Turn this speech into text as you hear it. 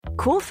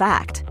Cool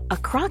fact, a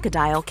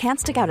crocodile can't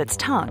stick out its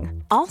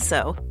tongue.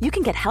 Also, you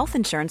can get health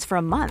insurance for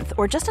a month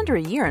or just under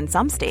a year in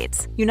some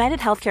states. United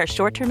Healthcare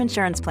short-term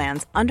insurance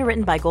plans,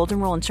 underwritten by Golden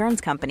Rule Insurance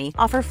Company,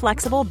 offer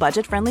flexible,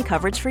 budget-friendly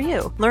coverage for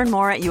you. Learn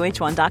more at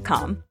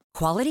uh1.com.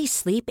 Quality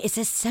sleep is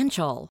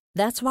essential.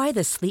 That's why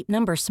the Sleep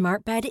Number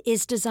Smart Bed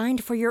is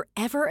designed for your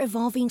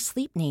ever-evolving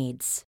sleep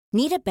needs.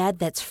 Need a bed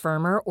that's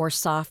firmer or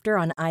softer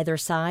on either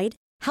side?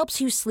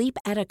 Helps you sleep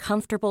at a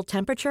comfortable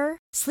temperature?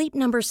 Sleep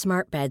Number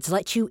Smart Beds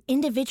let you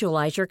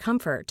individualize your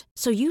comfort,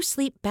 so you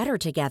sleep better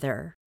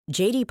together.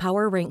 J.D.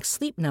 Power ranks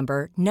Sleep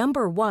Number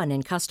number 1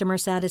 in customer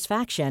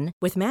satisfaction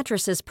with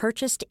mattresses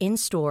purchased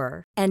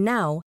in-store. And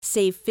now,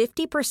 save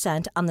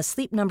 50% on the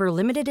Sleep Number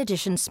Limited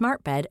Edition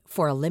Smart Bed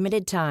for a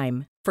limited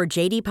time. For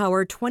J.D.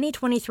 Power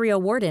 2023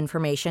 award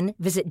information,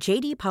 visit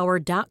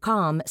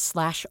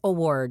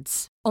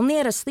jdpower.com/awards. Only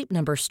at a Sleep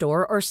Number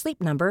store or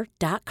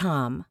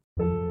sleepnumber.com.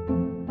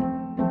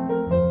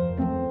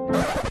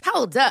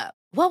 Hold up.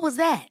 What was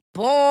that?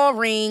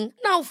 Boring.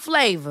 No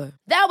flavor.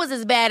 That was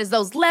as bad as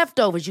those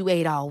leftovers you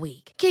ate all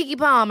week. Keke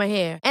Palmer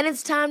here, and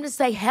it's time to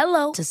say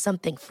hello to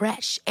something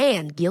fresh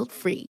and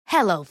guilt-free.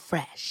 Hello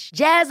Fresh.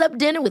 Jazz up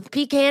dinner with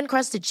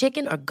pecan-crusted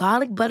chicken or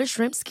garlic butter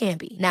shrimp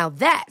scampi. Now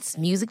that's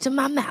music to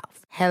my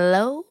mouth.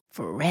 Hello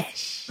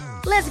Fresh.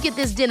 Let's get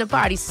this dinner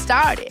party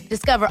started.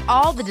 Discover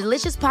all the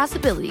delicious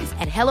possibilities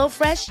at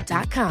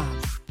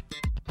hellofresh.com.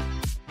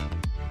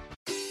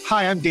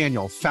 Hi, I'm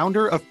Daniel,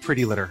 founder of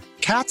Pretty Litter.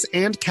 Cats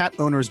and cat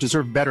owners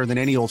deserve better than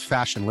any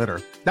old-fashioned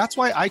litter. That's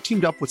why I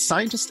teamed up with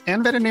scientists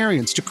and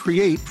veterinarians to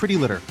create Pretty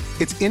Litter.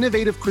 Its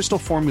innovative crystal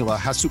formula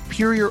has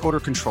superior odor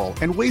control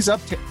and weighs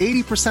up to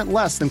 80%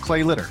 less than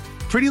clay litter.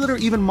 Pretty Litter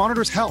even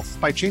monitors health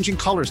by changing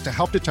colors to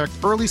help detect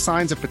early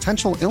signs of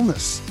potential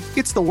illness.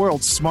 It's the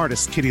world's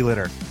smartest kitty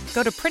litter.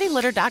 Go to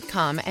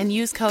prettylitter.com and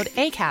use code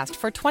ACAST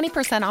for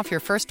 20% off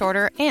your first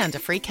order and a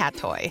free cat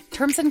toy.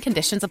 Terms and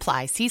conditions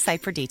apply. See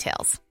site for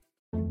details.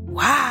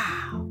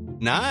 Wow.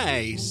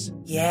 Nice.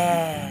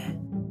 Yeah.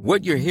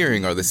 What you're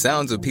hearing are the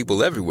sounds of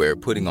people everywhere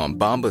putting on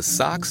Bombas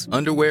socks,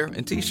 underwear,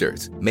 and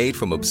T-shirts made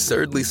from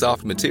absurdly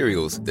soft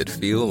materials that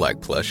feel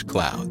like plush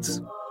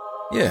clouds.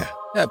 Yeah,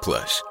 that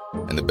plush.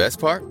 And the best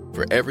part?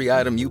 For every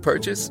item you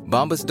purchase,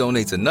 Bombas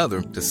donates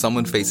another to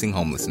someone facing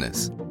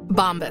homelessness.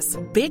 Bombas.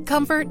 Big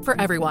comfort for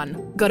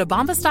everyone. Go to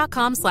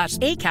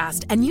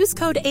bombas.com/ACAST and use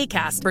code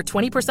ACAST for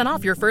 20%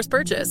 off your first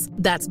purchase.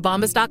 That's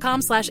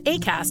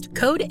bombas.com/ACAST.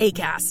 Code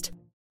ACAST.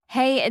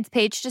 Hey, it's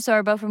Paige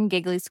DeSorbo from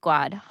Giggly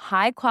Squad.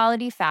 High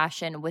quality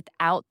fashion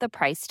without the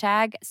price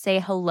tag. Say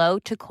hello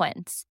to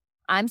Quince.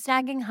 I'm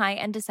snagging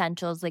high-end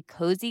essentials like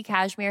cozy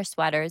cashmere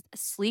sweaters,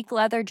 sleek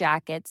leather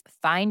jackets,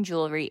 fine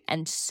jewelry,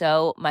 and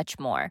so much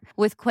more.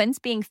 With Quince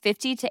being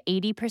 50 to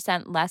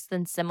 80% less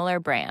than similar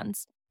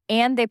brands.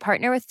 And they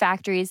partner with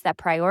factories that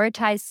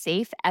prioritize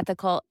safe,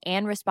 ethical,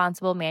 and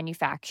responsible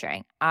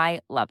manufacturing. I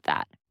love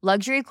that.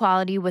 Luxury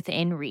quality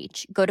within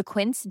reach. Go to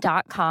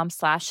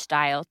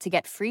quince.com/style to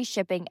get free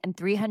shipping and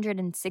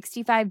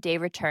 365-day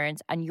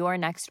returns on your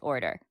next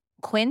order.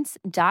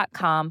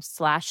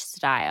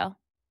 Quince.com/style.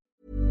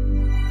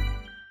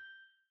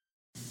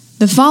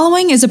 The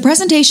following is a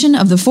presentation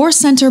of the Force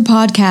Center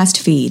podcast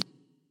feed.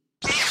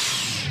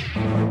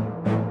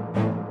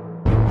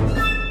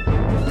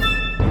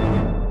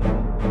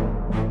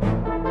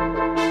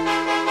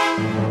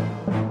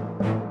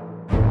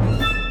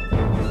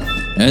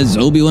 As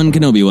Obi-Wan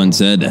Kenobi once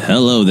said,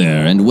 hello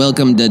there, and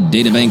welcome to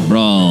Databank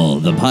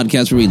Brawl, the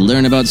podcast where we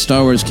learn about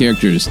Star Wars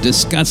characters,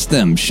 discuss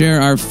them, share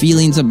our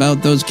feelings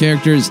about those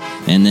characters,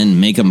 and then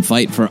make them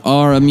fight for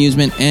our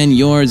amusement and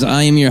yours.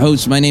 I am your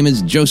host. My name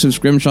is Joseph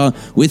Scrimshaw.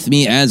 With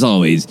me, as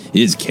always,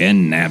 is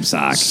Ken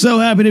Knapsack. So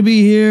happy to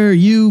be here.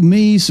 You,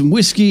 me, some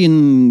whiskey,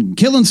 and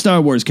killing Star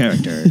Wars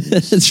characters.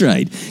 That's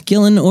right.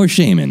 Killing or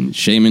shaman.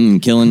 Shaman,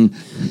 killing.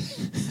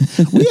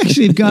 We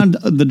actually have gone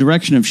the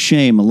direction of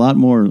shame a lot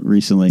more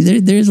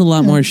recently. There's a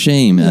lot more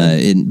shame,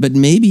 but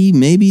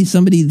maybe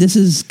somebody. This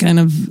is kind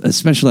of a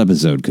special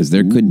episode because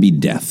there could be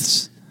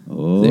deaths.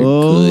 Oh. There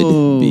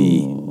could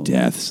be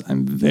deaths.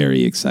 I'm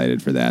very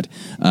excited for that.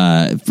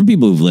 For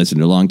people who've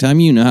listened a long time,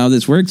 you know how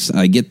this works.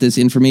 I get this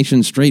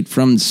information straight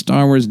from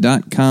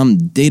StarWars.com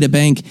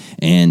databank,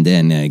 and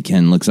then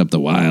Ken looks up the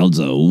wilds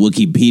of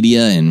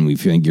Wikipedia, and we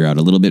figure out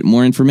a little bit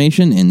more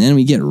information, and then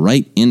we get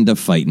right into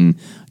fighting.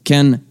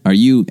 Ken, are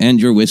you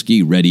and your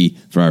whiskey ready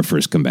for our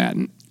first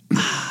combatant?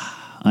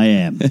 I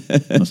am.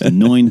 Most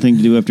annoying thing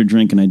to do after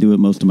drinking. I do it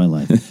most of my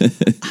life.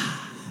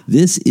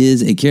 This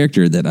is a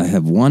character that I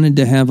have wanted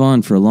to have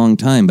on for a long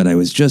time, but I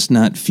was just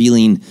not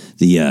feeling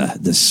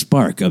the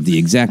spark of the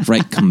exact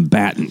right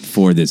combatant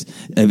for this.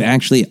 I've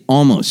actually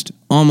almost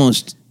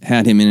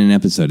had him in an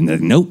episode, and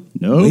then, nope,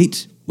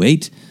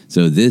 wait.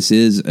 So this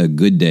is a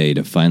good day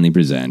to finally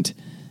present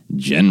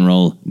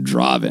General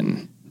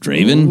Draven.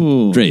 Draven?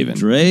 Ooh, Draven.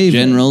 Draven.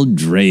 General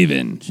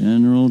Draven.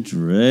 General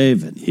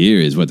Draven. Here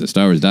is what the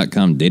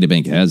StarWars.com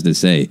databank has to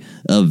say.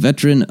 A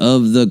veteran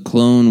of the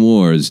Clone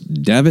Wars,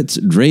 Davitz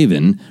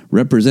Draven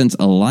represents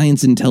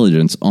Alliance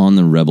intelligence on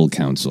the Rebel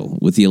Council.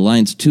 With the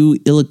Alliance too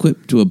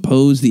ill-equipped to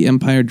oppose the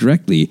Empire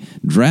directly,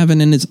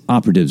 Draven and his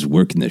operatives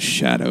work in the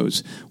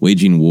shadows,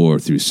 waging war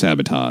through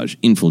sabotage,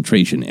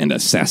 infiltration, and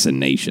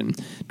assassination.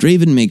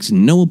 Draven makes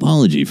no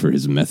apology for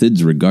his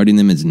methods, regarding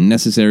them as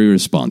necessary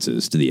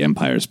responses to the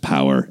Empire's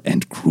power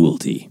and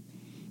cruelty.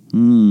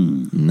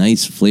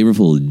 Nice,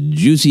 flavorful,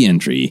 juicy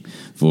entry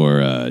for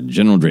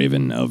General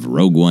Draven of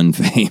Rogue One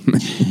fame.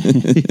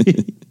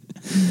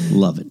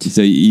 Love it.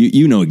 So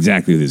you know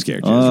exactly who this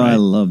character is, right? I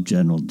love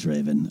General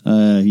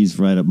Draven. He's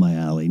right up my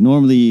alley.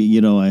 Normally,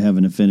 I have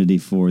an affinity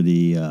for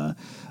the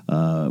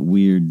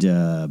weird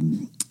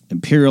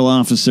Imperial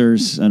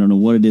officers. I don't know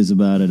what it is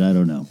about it. I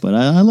don't know. But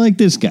I like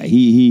this guy.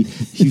 He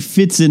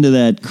fits into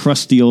that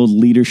crusty old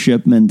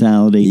leadership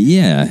mentality.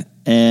 Yeah.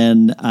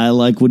 And I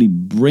like what he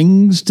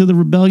brings to the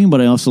rebellion,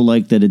 but I also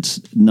like that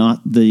it's not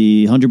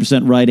the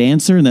 100% right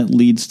answer, and that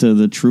leads to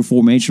the true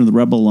formation of the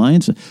Rebel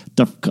Alliance.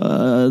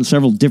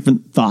 Several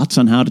different thoughts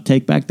on how to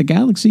take back the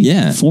galaxy.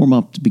 Yeah. Form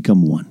up to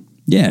become one.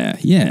 Yeah.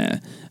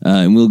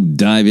 And we'll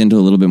dive into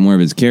a little bit more of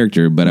his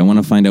character, but I want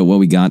to find out what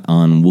we got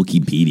on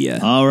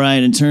Wikipedia. All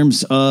right, in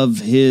terms of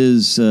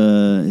his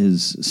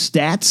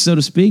stats, so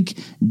to speak,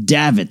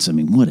 Davitz. I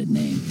mean, what a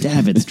name.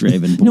 Davitz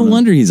Draven. No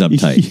wonder he's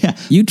uptight. Yeah.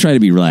 You try to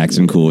be relaxed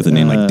and cool with a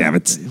name like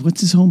Davitz. What's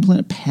his home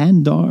planet?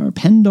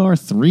 Pendar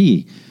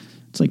 3.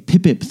 It's like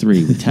Pip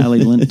 3 with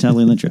Tali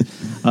Lintra.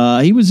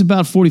 He was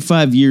about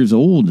 45 years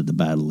old at the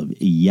Battle of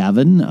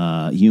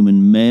Yavin.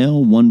 Human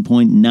male,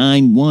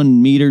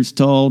 1.91 meters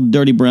tall,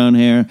 dirty brown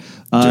hair.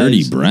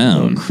 Dirty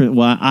brown?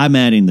 Well, I'm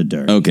adding the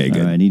dirt. Okay,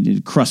 good. All right, he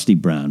did crusty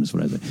brown is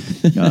what I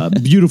say.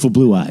 Beautiful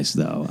blue eyes,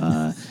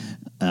 though.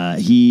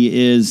 He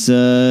is,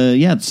 so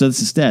that's the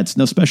stats.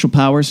 No special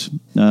powers.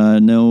 He's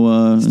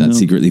not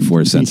secretly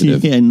force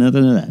sensitive. Yeah,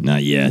 nothing of that.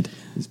 Not yet.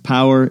 His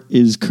power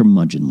is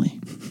curmudgeonly.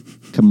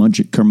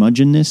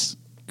 Curmudgeonness?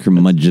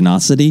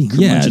 Curmudgeonosity? Curmudgeonosity.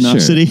 Yeah, sure.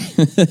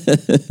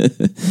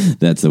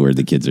 That's the word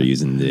the kids are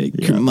using.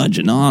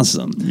 Curmudgeon.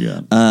 Awesome.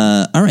 Yeah.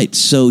 All right,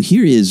 so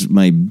here is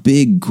my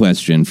big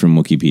question from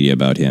Wikipedia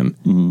about him.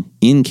 Mm-hmm.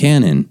 In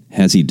canon,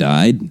 has he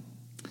died?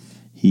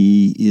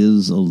 He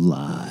is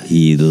alive.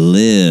 He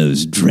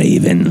lives.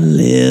 Draven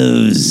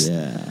lives.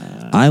 Yeah.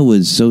 I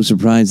was so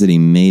surprised that he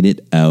made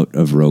it out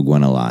of Rogue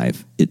One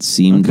alive. It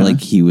seemed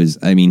like he was.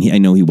 I mean, I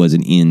know he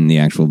wasn't in the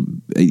actual.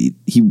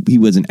 He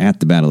wasn't at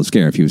the Battle of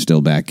Scarif. He was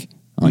still back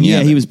on Yavin.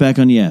 Yeah, he was back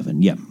on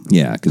Yavin. Yeah,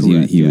 yeah, because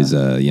he was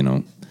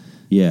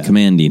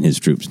commanding his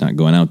troops, not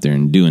going out there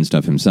and doing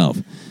stuff himself.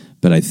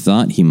 But I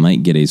thought he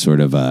might get a sort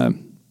of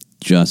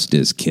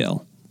justice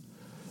kill.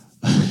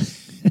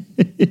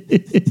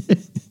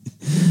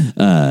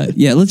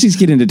 Let's just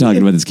get into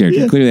talking about this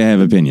character. Clearly I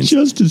have opinions.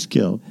 Justice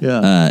kill.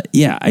 Yeah.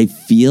 I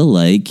feel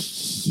like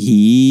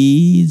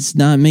he's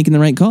not making the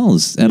right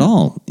calls at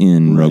all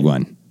in Rogue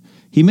One.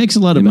 He makes a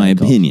lot of bad calls. In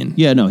my opinion.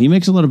 Yeah, no, he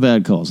makes a lot of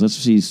bad calls.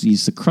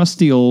 He's the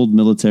crusty old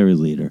military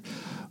leader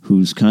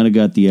who's kind of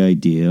got the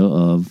idea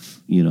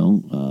of,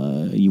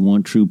 you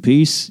want true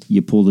peace,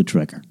 you pull the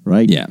trigger,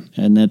 right? Yeah.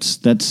 And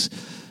that's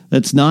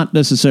not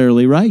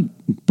necessarily right,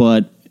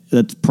 but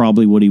that's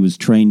probably what he was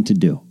trained to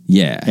do.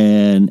 Yeah.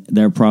 And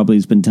there probably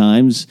has been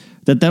times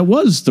that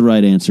was the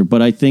right answer.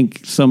 But I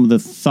think some of the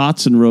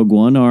thoughts in Rogue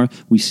One are,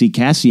 we see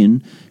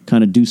Cassian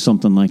kind of do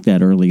something like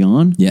that early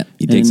on. Yeah.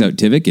 He takes out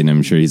Tivik, and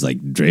I'm sure he's like,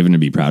 Draven to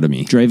be proud of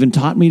me. Draven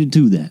taught me to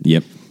do that.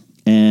 Yep.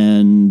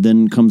 And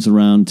then comes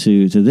around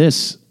to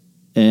this.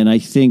 And I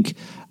think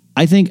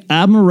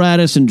Admiral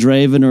Raddus and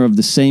Draven are of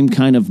the same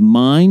kind of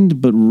mind,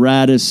 but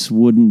Raddus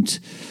wouldn't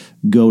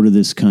go to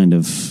this kind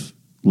of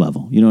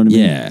level. You know what I mean?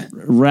 Yeah.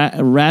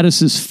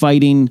 Raddus's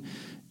fighting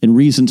and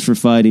reasons for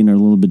fighting are a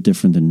little bit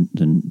different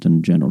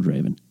than General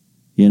Draven.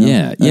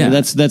 Yeah.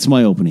 That's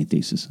my opening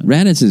thesis.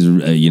 Raddus is,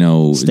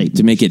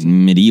 to make it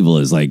medieval,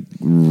 is like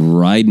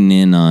riding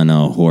in on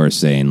a horse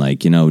saying,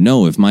 like,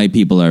 no, if my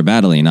people are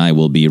battling, I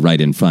will be right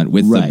in front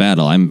with the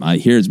battle.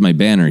 Here's my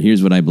banner.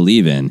 Here's what I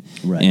believe in.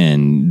 Right.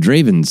 And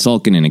Draven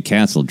sulking in a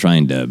castle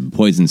trying to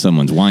poison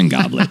someone's wine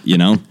goblet,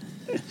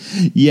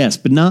 Yes,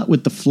 but not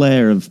with the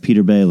flair of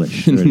Peter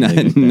Baelish.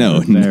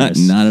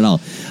 Not at all.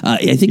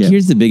 I think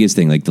here's the biggest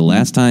thing. Like the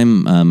last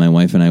time my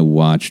wife and I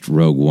watched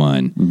Rogue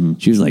One,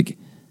 she was like,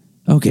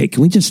 okay,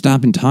 can we just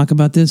stop and talk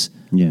about this?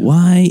 Yeah.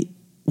 Why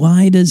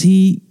does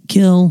he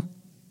kill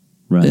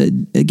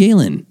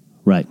Galen?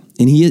 Right.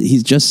 And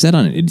he's just set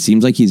on it. It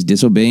seems like he's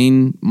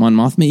disobeying Mon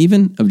Mothma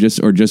even, or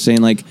just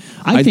saying like,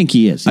 I think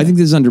he is. I think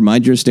this is under my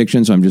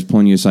jurisdiction, so I'm just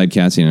pulling you aside,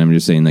 Cassian, and I'm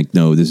just saying like,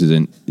 no, this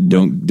isn't.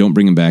 Don't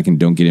bring him back and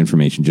don't get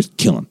information. Just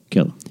kill him.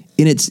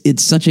 And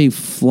it's such a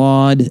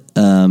flawed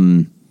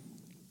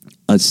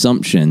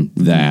assumption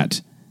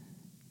that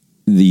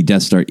the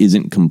Death Star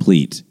isn't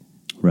complete,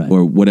 right?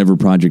 Or whatever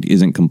project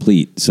isn't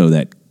complete, so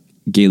that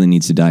Galen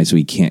needs to die so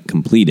he can't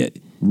complete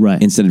it.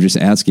 Right. Instead of just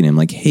asking him,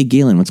 like, hey,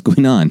 Galen, what's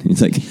going on?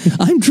 He's like,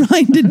 I'm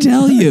trying to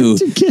tell you.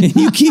 And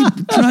you keep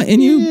trying,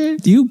 and you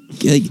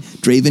like,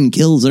 Draven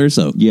kills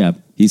Urso. Yeah.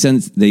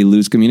 They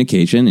lose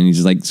communication, and he's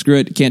just like, screw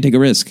it, can't take a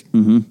risk.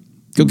 Mm-hmm.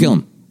 Go kill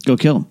him. Go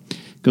kill him.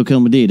 Go kill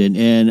him indeed.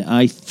 And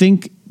I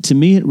think, to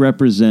me, it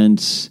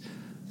represents,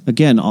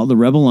 again, all the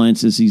Rebel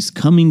Alliance is these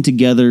coming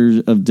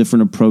together of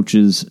different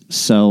approaches,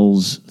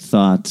 cells,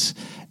 thoughts.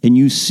 And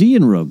you see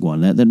in Rogue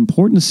One, that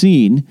important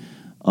scene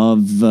of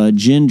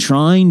Jyn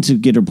trying to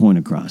get her point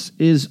across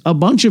is a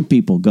bunch of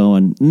people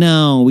going,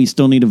 no, we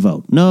still need a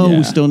vote. No,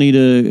 we still need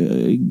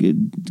to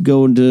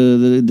go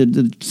into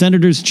the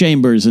senators'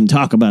 chambers and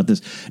talk about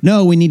this.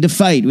 No, we need to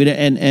fight.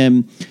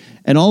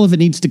 And all of it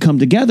needs to come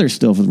together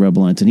still for the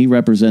Rebel Alliance. And he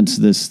represents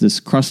this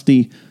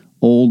crusty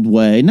old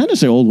way, not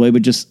necessarily old way,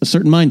 but just a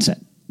certain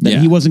mindset that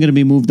he wasn't going to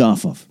be moved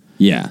off of.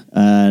 Yeah.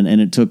 And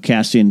it took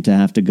Cassian to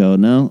have to go,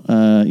 no,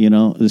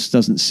 this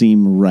doesn't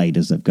seem right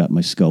as I've got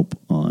my scope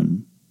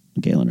on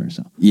Galen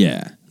Urso.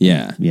 Yeah.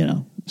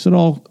 So it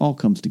all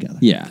comes together.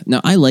 Yeah. Now,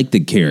 I like the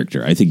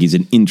character. I think he's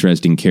an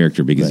interesting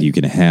character because you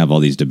can have all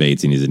these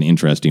debates, and he's an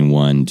interesting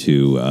one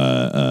to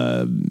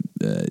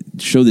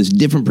show this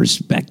different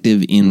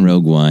perspective in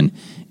Rogue One.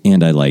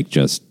 And I like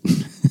just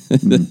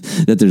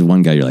that there's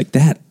one guy you're like,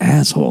 that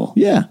asshole.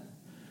 Yeah.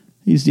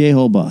 He's the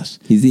a-hole boss.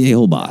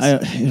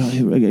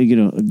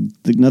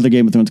 Another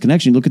Game of Thrones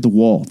connection. Look at The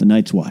Wall, the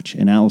Night's Watch,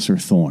 and Alistair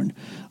Thorne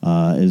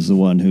is the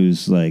one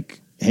who's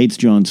like hates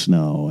Jon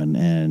Snow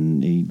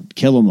and he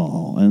kill them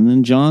all. And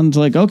then Jon's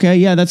like, okay,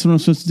 yeah, that's what I'm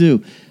supposed to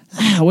do.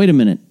 Wait a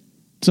minute.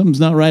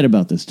 Something's not right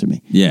about this to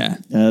me. Yeah.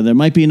 There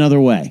might be another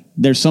way.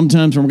 There's some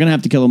times where we're going to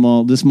have to kill them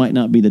all. This might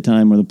not be the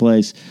time or the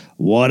place.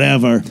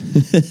 Whatever.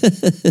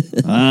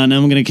 Now I'm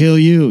going to kill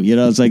you.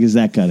 It's like, is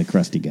that kind of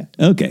crusty guy.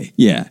 Okay.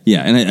 Yeah.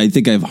 And I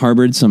think I've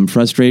harbored some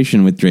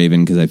frustration with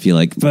Draven because I feel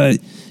like, but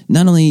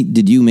not only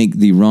did you make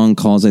the wrong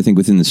calls, I think,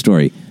 within the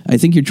story, I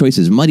think your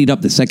choices muddied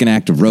up the second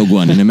act of Rogue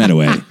One in a meta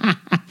way.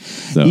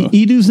 So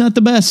Edu's not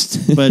the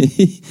best, but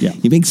yeah.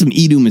 You make some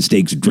Edu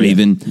mistakes,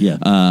 Draven. Yeah.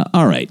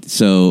 All right.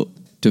 So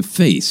to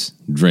face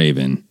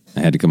Draven,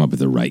 I had to come up with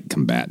the right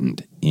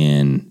combatant.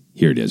 And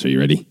here it is. Are you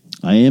ready?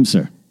 I am,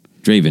 sir.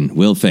 Draven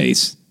will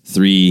face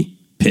 3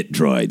 pit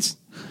droids.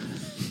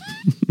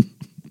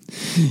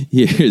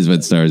 Here's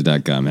what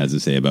Stars.com has to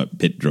say about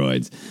pit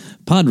droids.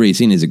 Pod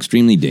racing is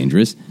extremely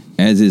dangerous,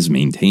 as is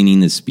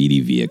maintaining the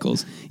speedy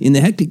vehicles. In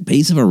the hectic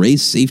pace of a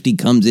race, safety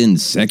comes in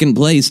second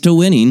place to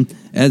winning.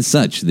 As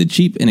such, the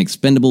cheap and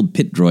expendable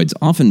pit droids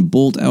often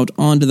bolt out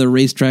onto the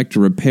racetrack to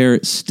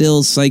repair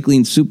still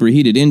cycling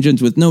superheated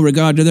engines with no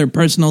regard to their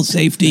personal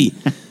safety.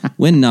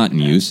 When not in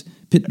use,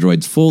 pit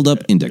droids fold up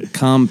into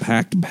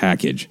compact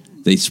package.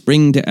 They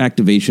spring to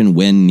activation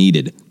when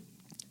needed.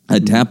 A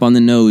tap on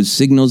the nose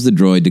signals the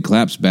droid to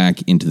collapse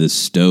back into the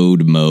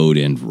stowed mode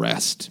and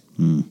rest.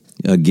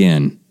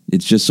 Again,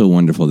 it's just so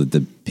wonderful that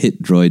the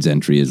pit droid's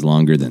entry is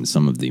longer than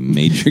some of the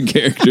major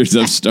characters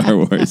of Star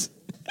Wars.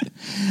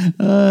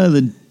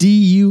 The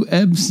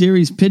DUM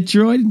series pit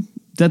droid? Is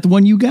that the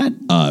one you got?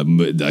 I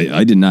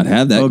did not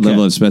have that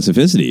level of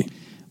specificity.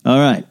 All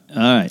right.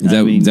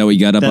 Is that what you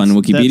got up on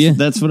Wikipedia?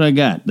 That's what I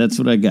got.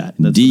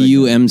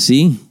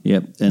 DUMC?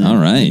 Yep. And all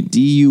right.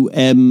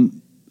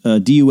 DUM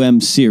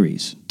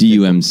series.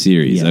 DUM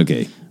series,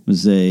 okay. It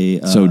was a...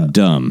 so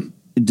dumb.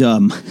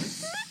 Dumb.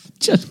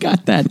 Just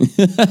got that.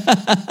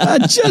 I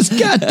just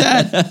got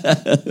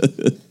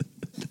that.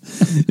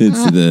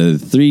 It's the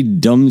 3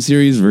 Dumb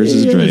series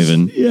versus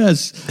Draven.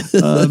 Yes.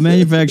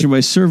 Manufactured by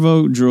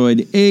Servo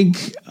Droid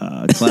Inc.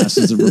 Class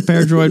is a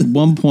repair droid,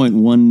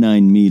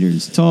 1.19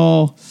 meters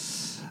tall.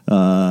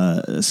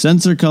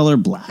 Sensor color,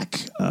 black.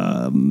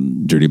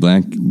 Dirty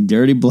black?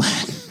 Dirty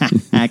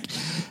black.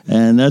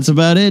 And that's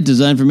about it.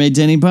 Designed for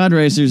maintaining pod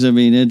racers. I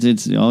mean,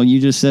 it's all you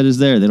just said is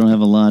there. They don't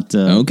have a lot.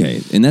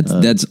 Okay, and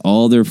that's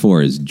all they're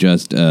for is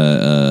just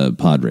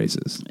pod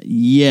races.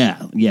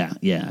 Yeah,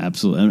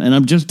 absolutely. And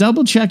I'm just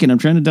double checking. I'm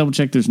trying to double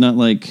check. There's not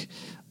like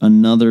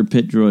another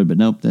pit droid, but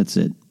nope, that's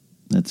it.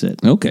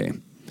 Okay,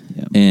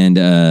 yeah. And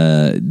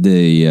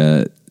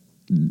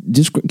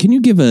can you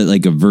give a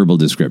verbal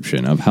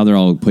description of how they're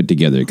all put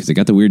together? Because they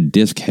got the weird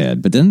disc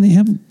head, but then they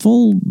have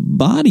full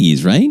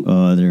bodies, right?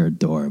 Oh, they're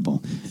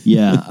adorable.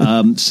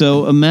 Yeah.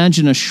 So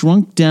imagine a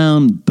shrunk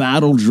down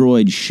battle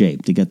droid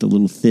shape. They got the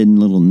little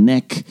thin little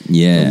neck.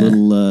 Yeah. The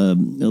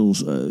little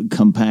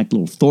compact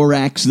little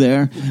thorax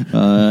there.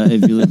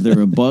 If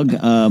they're a bug.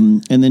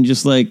 And then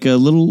just like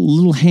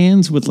little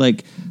hands with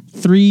like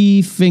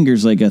 3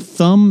 fingers, like a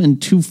thumb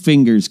and 2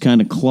 fingers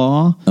kind of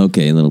claw.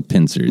 Okay, little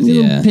pincers,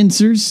 little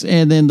pincers,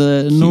 and then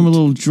the normal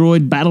little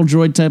droid, battle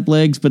droid type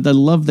legs, but I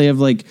love they have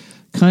like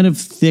kind of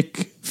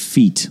thick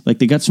feet. Like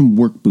they got some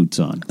work boots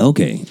on.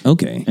 Okay.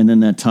 And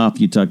then that top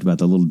you talked about,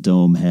 the little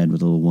dome head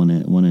with a little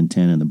 1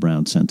 antenna and the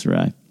brown sensor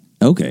eye.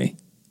 Okay.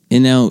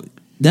 And now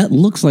that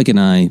looks like an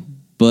eye,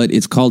 but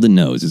it's called a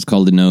nose. It's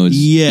called a nose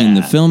in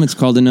the film. It's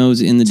called a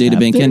nose in the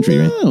databank entry,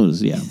 right?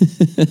 Nose, yeah.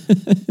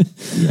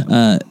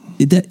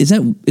 Is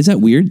that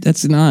weird?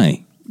 That's an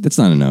eye. That's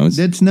not a nose.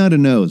 That's not a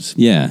nose.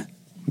 Yeah.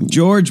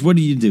 George, what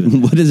are you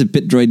doing? What does a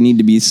pit droid need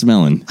to be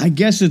smelling? I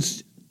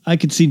guess I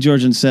could see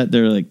George on set.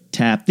 They're like,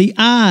 tap the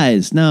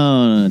eyes.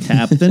 No,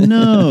 tap the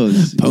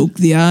nose. Poke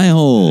the eye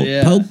hole.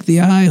 Yeah. Poke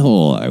the eye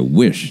hole. I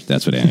wish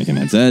that's what Anakin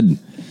had said.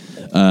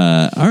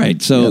 All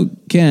right, so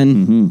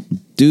Ken,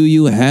 do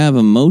you have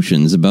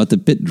emotions about the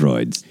pit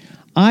droids?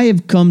 I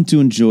have come to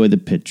enjoy the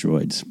pit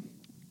droids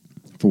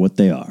for what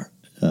they are.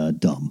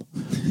 Dumb.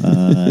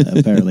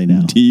 Apparently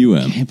now. DUM.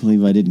 I can't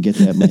believe I didn't get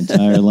that my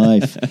entire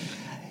life.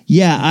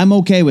 Yeah, I'm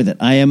okay with it.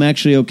 I am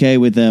actually okay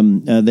with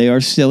them. They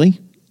are silly.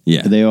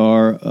 Yeah. They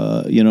are,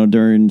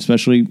 during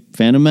especially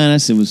Phantom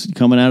Menace, it was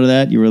coming out of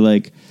that. You were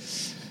like,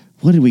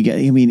 what did we get?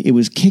 I mean, it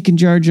was kicking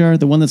Jar Jar,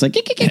 the one that's like,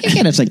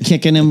 and it's like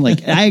kicking him. Like,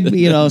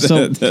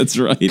 so that's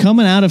right.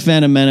 Coming out of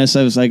Phantom Menace,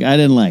 I was like, I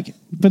didn't like it.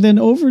 But then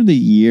over the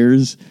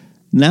years,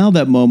 now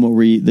that moment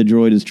where the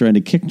droid is trying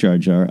to kick Jar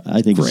Jar,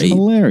 I think it's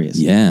hilarious.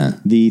 Yeah.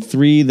 The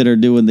three that are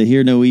doing the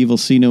hear no evil,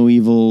 see no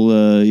evil,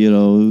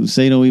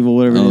 say no evil,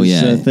 whatever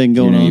thing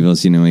going on. Hear no evil,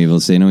 see no evil,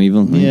 say no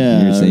evil.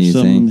 Yeah.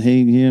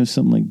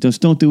 Something like,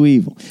 just don't do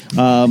evil.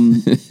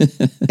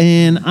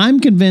 And I'm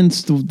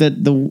convinced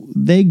that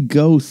they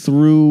go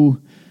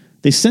through,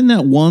 they send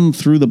that one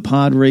through the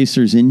pod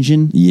racer's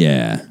engine.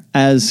 Yeah.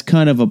 As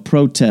kind of a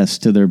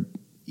protest to their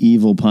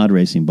evil pod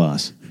racing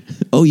boss.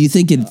 Oh, you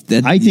think it's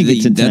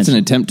that's an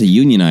attempt to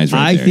unionize?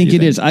 I think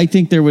it is. I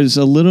think there was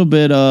a little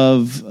bit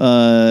of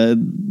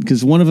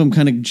because one of them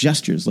kind of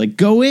gestures like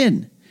 "go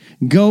in,"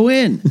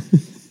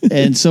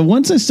 and so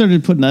once I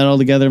started putting that all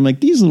together, I'm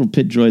like, these little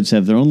pit droids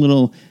have their own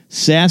little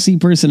sassy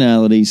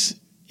personalities,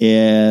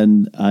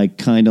 and I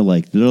kind of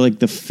like. They're like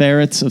the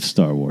ferrets of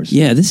Star Wars.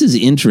 Yeah, this is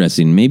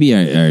interesting. Maybe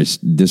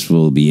this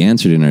will be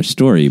answered in our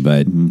story,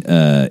 but.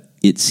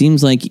 It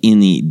seems like in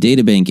the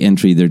databank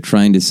entry, they're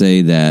trying to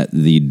say that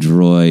the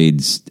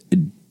droids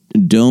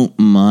don't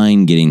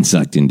mind getting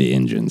sucked into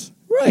engines.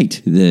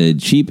 Right. The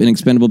cheap and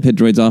expendable pit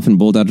droids often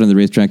bolt out on the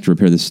racetrack to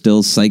repair the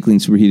still cycling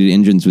superheated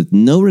engines with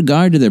no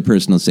regard to their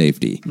personal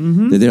safety.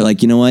 Mm-hmm. They're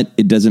like, you know what?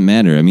 It doesn't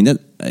matter. I mean,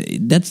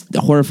 that's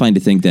horrifying to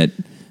think that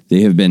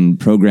they have been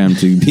programmed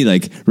to be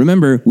like,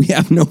 remember, we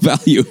have no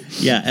value.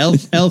 Yeah,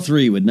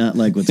 L3 would not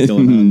like what's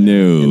going on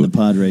in the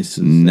pod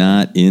races.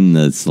 Not in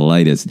the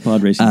slightest.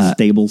 Pod racing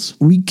stables.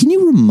 Can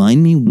you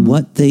remind me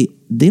what they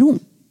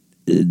don't,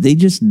 they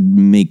just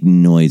make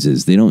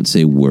noises. They don't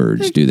say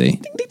words, do they?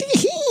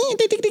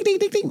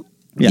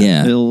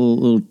 Yeah.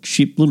 Little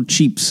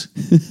cheeps.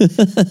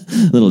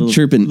 little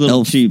chirping little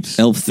elf cheeps.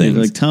 Elf things.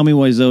 Like Tommy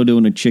Wiseau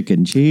doing a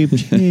chicken. Cheep.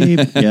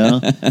 Yeah.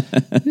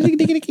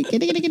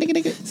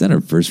 Is that our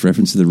first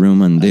reference to the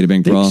room on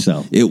Databank Brawl?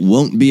 So. It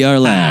won't be our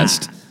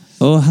last.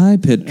 Oh, hi,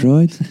 pit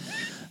droids.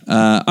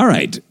 All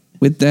right.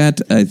 With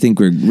that, I think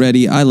we're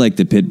ready. I like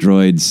the pit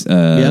droids.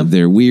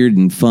 They're weird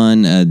and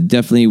fun.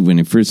 Definitely, when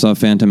I first saw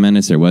Phantom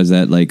Menace, there was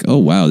that like, oh,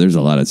 wow, there's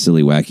a lot of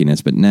silly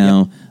wackiness. But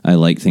now I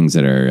like things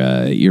that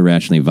are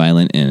irrationally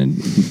violent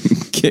and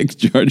kick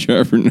Jar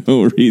Jar for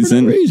no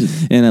reason.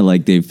 And I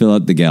like they fill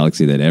out the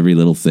galaxy that every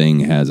little thing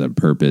has a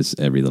purpose.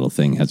 Every little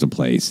thing has a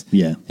place.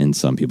 Yeah. And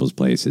some people's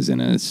place is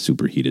in a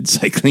superheated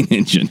cycling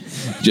engine.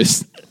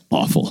 Just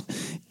awful.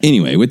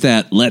 Anyway, with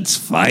that, let's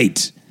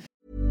fight.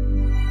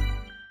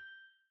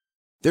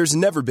 There's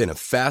never been a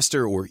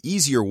faster or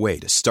easier way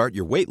to start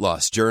your weight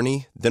loss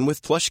journey than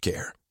with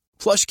PlushCare.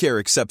 PlushCare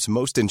accepts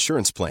most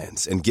insurance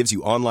plans and gives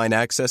you online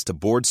access to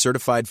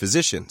board-certified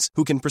physicians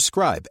who can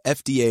prescribe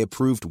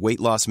FDA-approved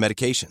weight loss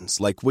medications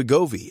like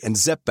Wegovy and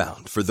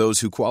Zepbound for those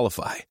who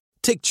qualify.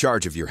 Take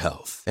charge of your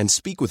health and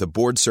speak with a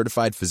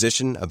board-certified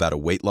physician about a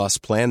weight loss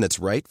plan that's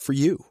right for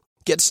you.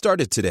 Get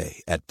started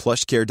today at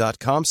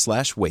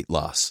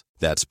plushcare.com/weightloss.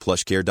 That's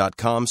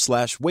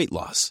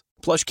plushcare.com/weightloss.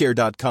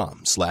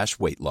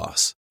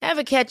 plushcare.com/weightloss.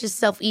 Ever catch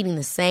yourself eating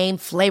the same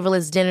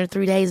flavorless dinner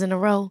 3 days in a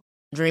row?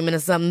 Dreaming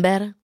of something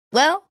better?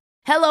 Well,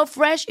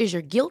 HelloFresh is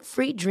your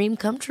guilt-free dream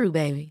come true,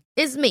 baby.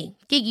 It's me,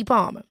 Keke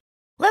Palmer.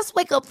 Let's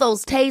wake up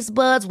those taste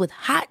buds with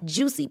hot,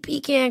 juicy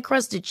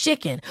pecan-crusted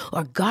chicken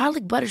or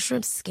garlic butter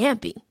shrimp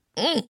scampi.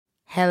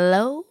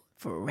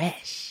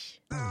 HelloFresh.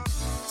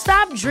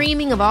 Stop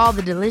dreaming of all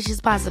the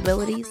delicious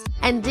possibilities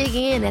and dig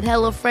in at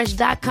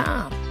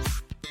HelloFresh.com.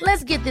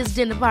 Let's get this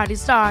dinner party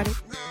started.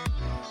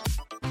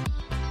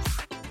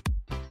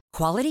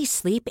 Quality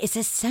sleep is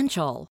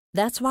essential.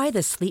 That's why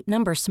the Sleep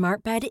Number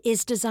Smart Bed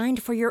is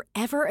designed for your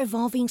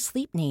ever-evolving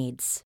sleep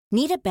needs.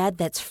 Need a bed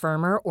that's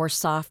firmer or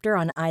softer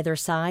on either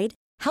side?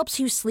 Helps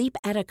you sleep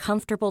at a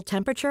comfortable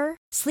temperature?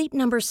 Sleep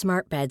Number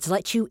Smart Beds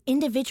let you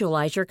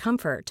individualize your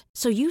comfort,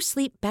 so you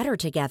sleep better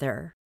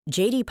together.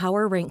 J.D.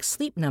 Power ranks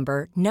Sleep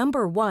Number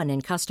number 1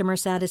 in customer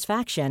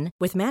satisfaction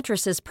with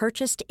mattresses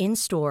purchased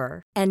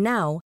in-store. And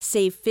now,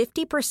 save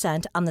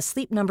 50% on the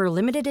Sleep Number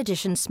Limited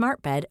Edition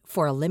Smart Bed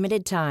for a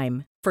limited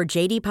time. For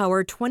J.D.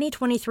 Power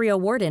 2023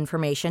 award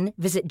information,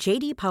 visit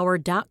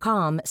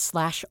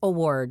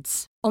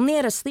jdpower.com/awards. Only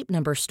at a Sleep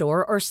Number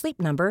store or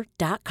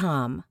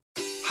sleepnumber.com.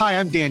 Hi,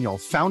 I'm Daniel,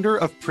 founder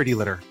of Pretty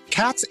Litter.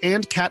 Cats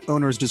and cat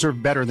owners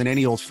deserve better than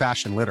any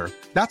old-fashioned litter.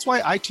 That's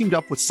why I teamed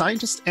up with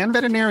scientists and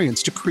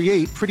veterinarians to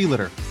create Pretty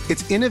Litter.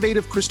 Its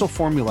innovative crystal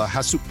formula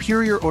has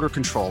superior odor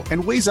control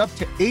and weighs up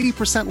to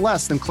 80%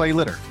 less than clay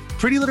litter.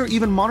 Pretty Litter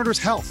even monitors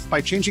health by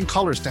changing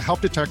colors to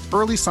help detect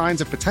early signs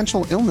of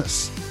potential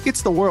illness.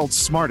 It's the world's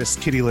smartest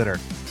kitty litter.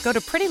 Go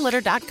to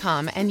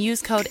prettylitter.com and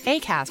use code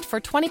ACAST for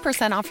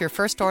 20% off your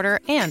first order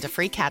and a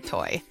free cat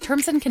toy.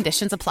 Terms and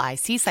conditions apply.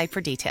 See site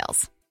for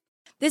details.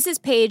 This is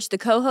Paige, the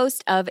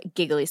co-host of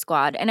Giggly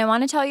Squad, and I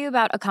want to tell you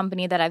about a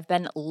company that I've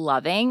been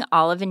loving,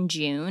 Olive &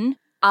 June.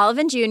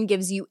 Olive & June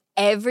gives you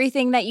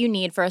everything that you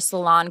need for a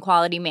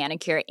salon-quality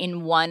manicure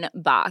in one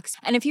box.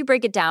 And if you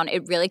break it down,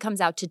 it really comes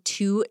out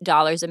to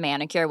 $2 a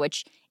manicure,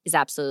 which is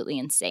absolutely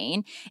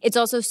insane. It's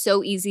also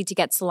so easy to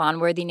get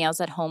salon-worthy nails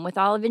at home with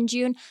Olive &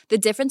 June. The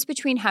difference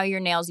between how your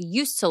nails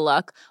used to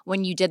look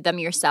when you did them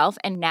yourself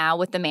and now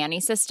with the Mani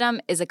system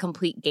is a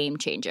complete game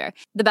changer.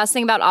 The best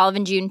thing about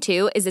Olive & June,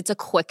 too, is it's a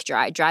quick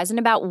dry. Dries in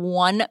about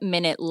 1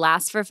 minute,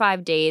 lasts for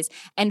 5 days,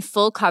 and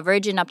full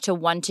coverage in up to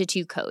 1 to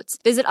 2 coats.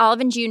 Visit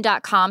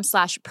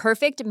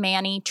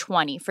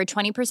oliveandjune.com/perfectmani20 for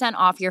 20%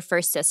 off your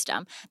first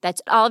system.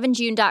 That's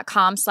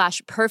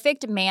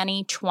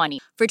oliveandjune.com/perfectmani20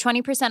 for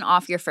 20%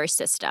 off your first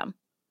system.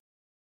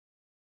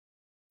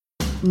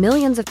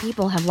 Millions of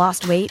people have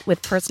lost weight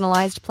with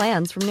personalized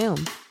plans from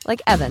Noom.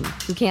 Like Evan,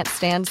 who can't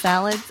stand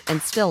salads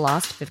and still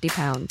lost 50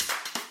 pounds.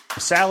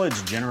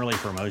 Salads generally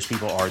for most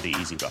people are the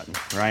easy button,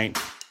 right?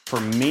 For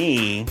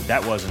me,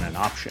 that wasn't an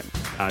option.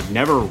 I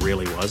never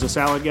really was a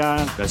salad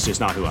guy. That's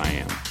just not who I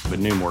am. But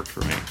Noom worked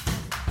for me.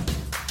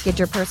 Get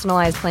your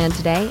personalized plan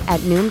today at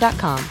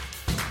Noom.com.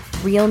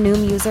 Real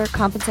Noom user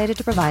compensated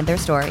to provide their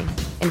story.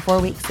 In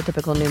 4 weeks, the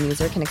typical Noom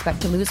user can expect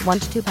to lose 1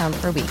 to 2 pounds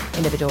per week.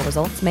 Individual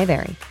results may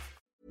vary.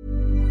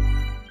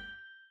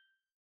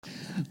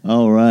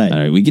 All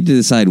right. We get to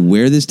decide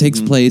where this takes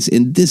place,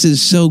 and this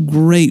is so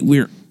great.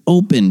 We're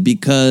open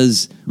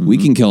because we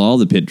can kill all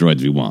the pit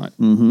droids we want,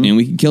 and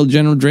we can kill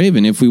General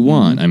Draven if we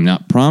want. I'm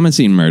not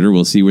promising murder.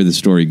 We'll see where the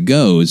story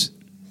goes,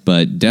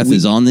 but death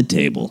is on the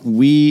table.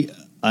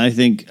 I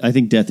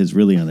think death is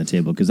really on the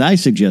table because I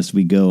suggest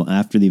we go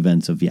after the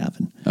events of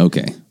Yavin.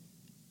 Okay.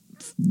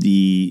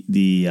 The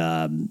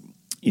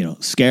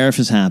Scarif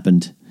has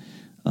happened.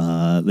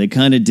 They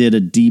kind of did a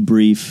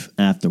debrief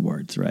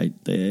afterwards, right?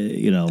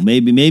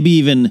 Maybe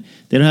even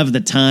they don't have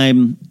the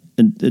time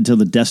until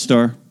the Death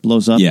Star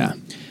blows up. Yeah.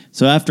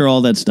 So after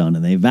all that's done,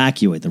 and they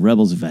evacuate, the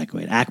rebels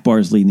evacuate.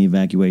 Akbar's leading the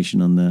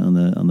evacuation on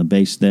the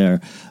base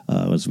there.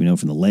 As we know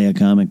from the Leia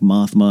comic,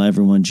 Mothma,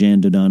 everyone,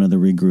 Jan Dodonna, the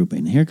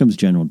regrouping. Here comes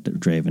General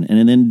Draven,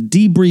 and then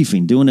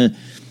debriefing, doing a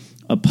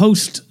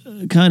post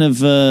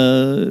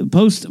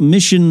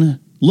mission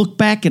look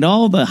back at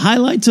all the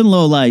highlights and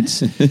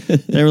lowlights.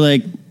 They were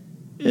like,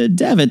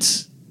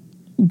 Davitz,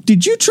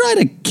 did you try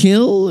to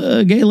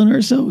kill Galen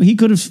Erso? He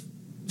could have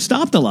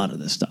stopped a lot of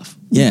this stuff.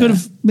 Yeah. He could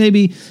have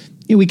maybe.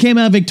 We came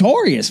out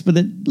victorious, but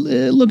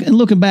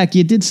looking back,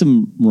 you did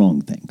some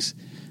wrong things.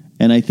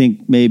 And I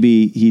think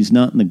maybe he's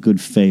not in the good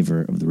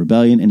favor of the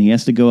rebellion, and he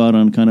has to go out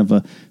on kind of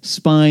a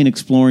spine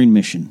exploring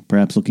mission,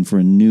 perhaps looking for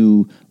a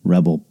new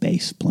rebel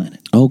base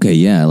planet. Okay,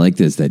 yeah, I like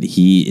this, that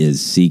he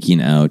is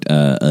seeking out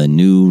a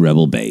new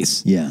rebel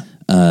base. Yeah.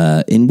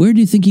 And where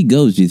do you think he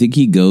goes? Do you think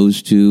he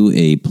goes to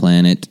a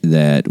planet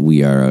that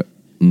we are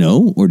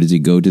or does he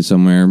go to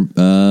somewhere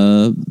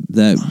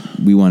that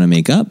we want to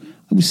make up?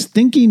 I was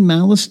thinking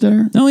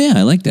Malastare. Oh, yeah,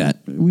 I like that.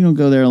 We don't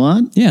go there a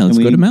lot. Yeah, let's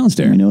go to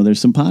Malastare. We know there's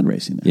some pod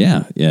racing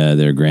there. Yeah,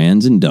 there are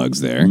Grans and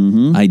Dougs there.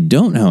 I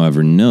don't,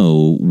 however,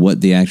 know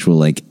what the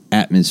actual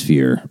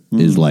atmosphere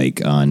is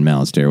like on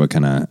Malastare, what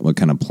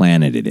kind of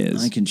planet it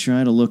is. I can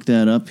try to look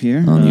that up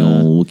here. On the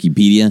old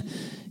Wikipedia.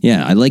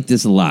 Yeah, I like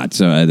this a lot.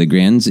 So the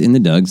Grans and the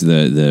Dougs,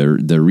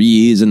 the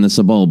Rees and the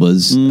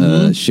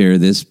Sebulbas share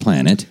this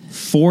planet.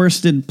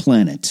 Forested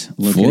planet.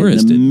 Located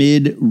in the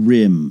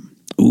mid-rim.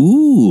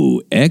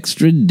 Ooh,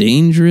 extra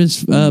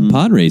dangerous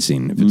pod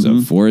racing if it's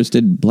a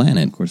forested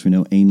planet. Of course, we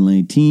know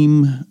Ainlay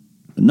Team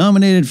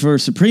nominated for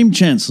Supreme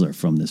Chancellor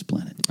from this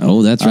planet.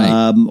 Oh, that's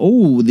right.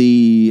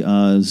 The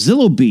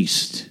Zillo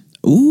Beast.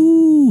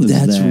 Ooh,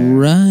 that's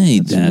right.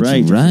 That's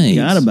right. I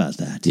forgot about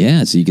that.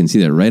 Yeah, so you can see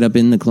that right up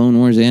in the Clone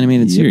Wars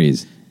animated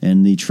series.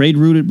 And the trade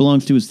route it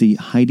belongs to is the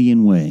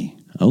Hydian Way.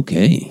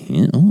 Okay.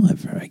 Yeah,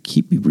 I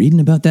keep reading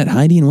about that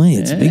Hydian Way.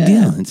 It's a big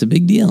deal. It's a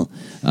big deal.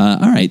 All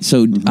right.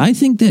 So I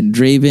think that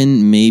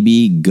Draven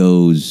maybe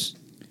goes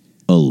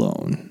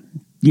alone.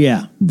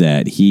 Yeah.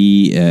 That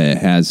he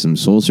has some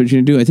soul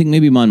searching to do. I think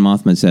maybe Mon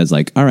Mothma says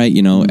all right,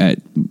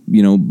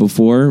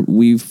 before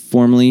we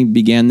formally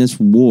began this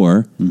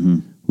war,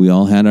 we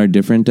all had our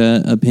different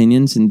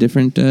opinions and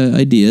different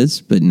ideas,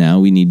 but now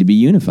we need to be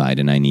unified,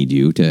 and I need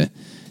you to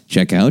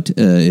check out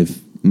if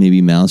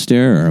maybe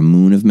Malastare or a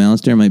moon of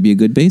Malastare might be a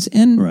good base,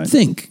 and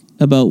think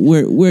about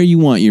where you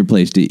want your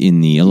place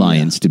in the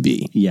alliance to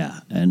be. Yeah,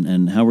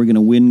 and how we're going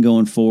to win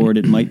going forward.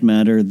 It might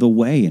matter the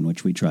way in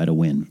which we try to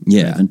win.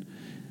 Yeah. Draven.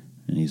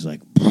 And he's like,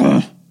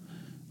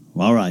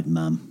 all right,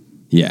 Mom.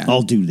 Yeah.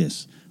 I'll do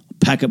this. I'll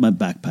pack up my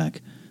backpack,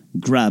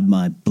 grab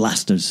my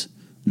blasters,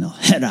 and I'll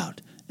head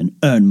out and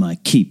earn my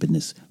keep in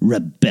this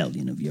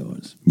rebellion of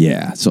yours.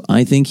 Yeah, so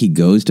I think he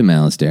goes to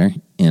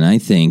Malastare, and I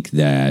think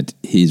that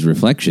his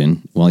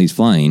reflection while he's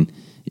flying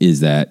is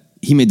that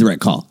he made the right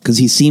call, because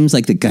he seems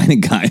like the kind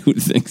of guy who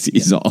thinks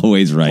he's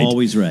always right.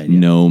 Always right,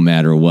 no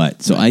matter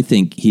what. So I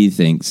think he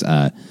thinks,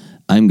 I'm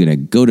going to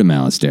go to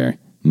Malastare.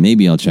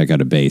 Maybe I'll check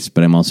out a base,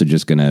 but I'm also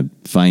just going to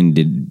find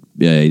an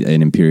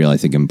Imperial I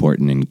think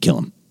important and kill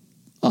him.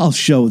 I'll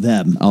show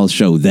them.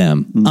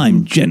 Mm-hmm.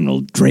 I'm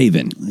General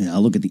Draven. Yeah,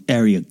 I'll look at the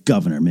area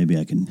governor. Maybe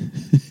I can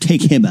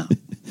take him out.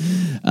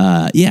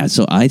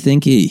 So I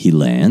think he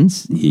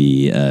lands.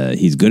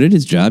 He's good at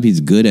his job.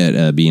 He's good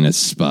at being a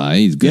spy.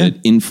 He's good at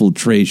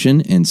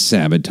infiltration and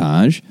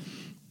sabotage.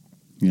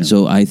 Yeah.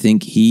 So I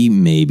think he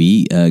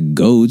maybe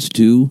goes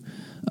to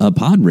a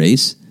pod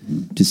race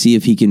to see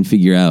if he can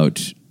figure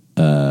out,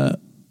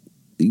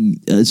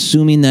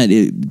 assuming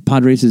that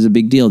pod race is a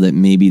big deal, that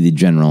maybe the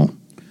general...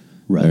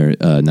 Right.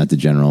 Or, not the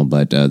general,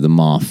 but the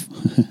Moff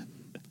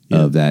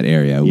of that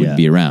area would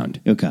be around.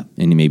 Okay.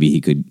 And maybe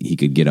he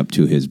could get up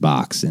to his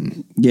box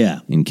and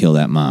kill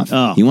that Moff.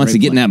 Oh, he wants to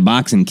get in that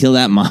box and kill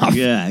that Moff.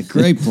 Yeah,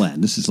 great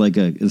plan. This is like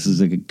a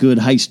good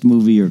heist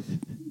movie or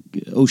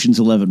Ocean's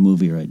 11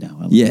 movie right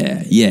now.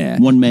 Yeah.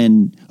 One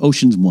man,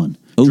 Ocean's 1.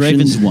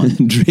 Draven's 1.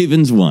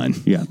 Draven's 1.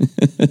 Yeah.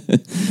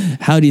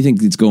 How do you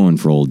think it's going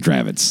for old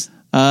Dravitz?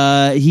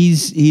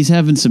 He's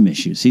having some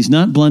issues. He's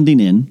not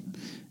blending in.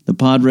 The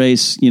pod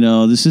race,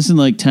 this isn't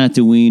like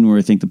Tatooine where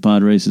I think the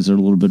pod races are a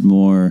little bit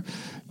more,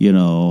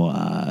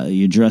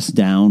 you dress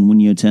down when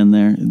you attend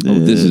there.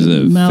 This is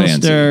a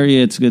fancy.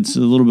 Yeah, it's a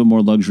little bit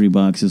more luxury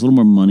boxes, a little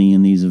more money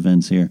in these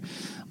events here.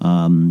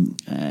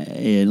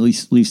 At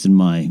least in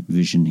my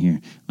vision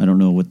here. I don't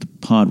know what the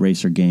pod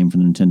racer game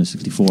from the Nintendo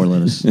 64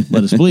 let us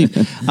believe.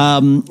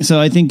 So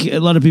I think a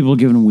lot of people are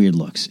giving him weird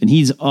looks, and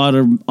he's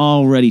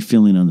already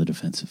feeling on the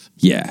defensive.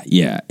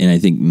 Yeah, and I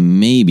think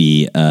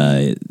maybe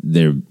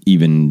they're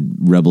even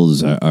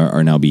rebels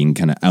are now being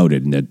kind of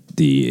outed, and that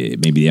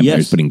maybe the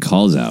Empire's putting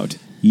calls out.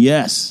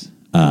 Yes.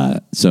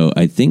 So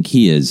I think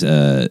he's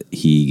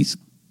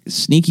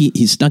sneaky.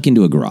 He's snuck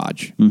into a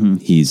garage. Mm-hmm.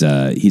 He's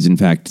in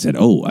fact said,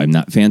 "Oh, I'm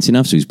not fancy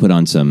enough." So he's put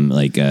on some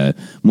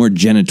more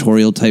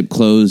janitorial type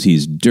clothes.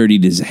 He's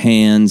dirtied his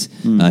hands.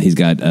 He's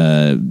got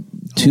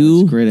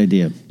two. Great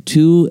idea.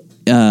 Two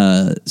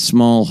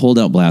small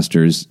holdout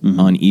blasters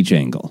on each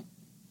ankle.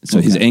 So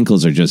his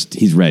ankles are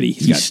he's ready.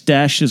 He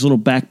stashed his little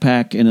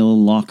backpack in a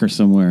little locker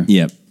somewhere.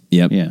 Yep.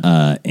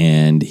 Yeah.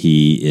 And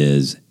he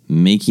is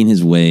making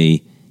his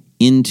way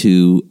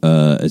into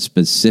a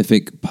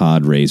specific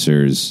pod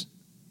racer's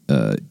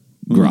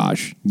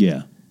garage.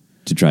 Yeah.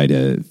 To try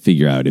to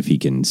figure out if he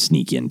can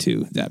sneak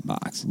into that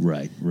box.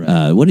 Right.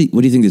 What do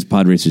you think this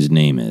pod racer's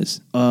name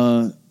is?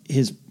 The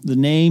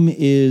name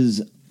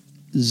is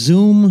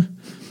Zoom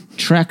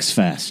Tracks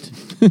Fast.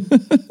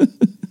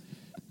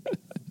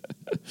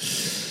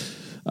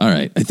 All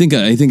right. I think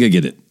I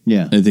get it.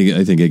 Yeah. I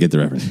think I get the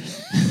reference.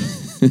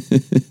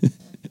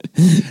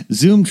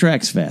 Zoom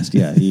Tracks Fast.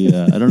 Yeah.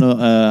 I don't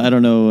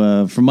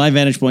know. From my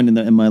vantage point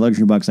in my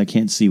luxury box, I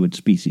can't see what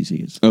species he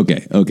is.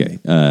 Okay.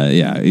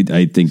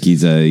 I think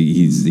he's a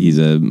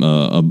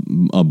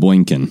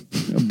boinkin.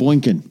 A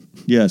boinkin.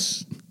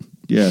 Yes.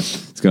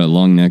 It's got a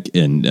long neck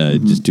and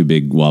just two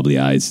big wobbly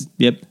eyes.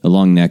 Yep. A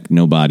long neck,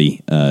 no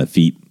body,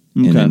 feet,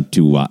 and then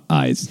two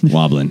eyes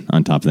wobbling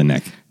on top of the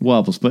neck.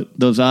 Wobbles, but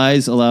those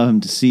eyes allow him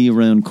to see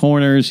around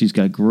corners. He's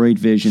got great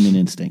vision and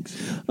instincts.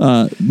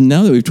 Now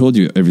that we've told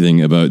you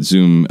everything about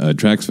Zoom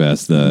Tracks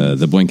Fast,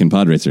 the Boinkin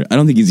pod racer, I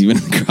don't think he's even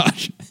in the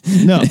garage.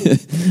 No.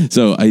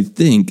 So I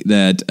think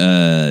that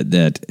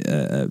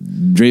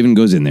Draven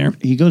goes in there.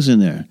 He goes in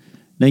there.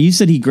 Now, you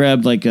said he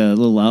grabbed like a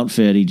little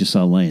outfit he just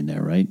saw laying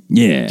there, right?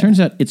 Yeah. Turns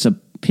out it's a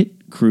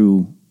pit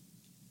crew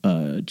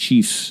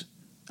chief's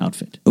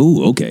outfit.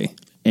 Oh, okay.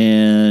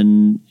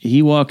 And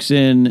he walks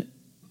in,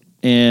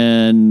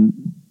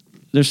 and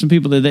there's some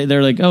people that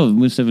they're like, "Oh, we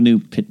must have a new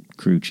pit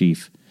crew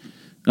chief."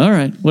 All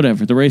right,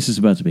 whatever. The race is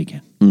about to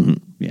begin. Mm-hmm.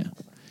 Yeah.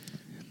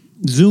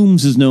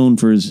 Zooms is known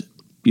for his,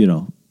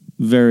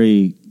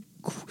 very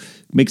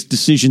makes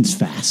decisions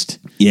fast.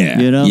 Yeah.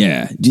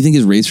 Yeah. Do you think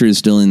his racer is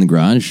still in the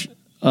garage?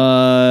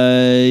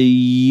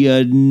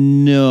 Yeah,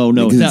 no.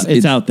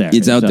 It's out there.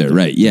 It's out there,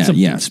 right?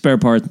 Yeah. Spare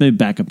parts, maybe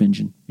backup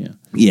engine. Yeah.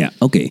 Yeah.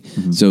 Okay.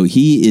 Mm-hmm. So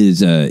he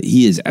is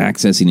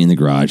accessing in the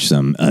garage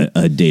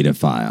a data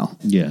file.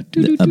 Yeah.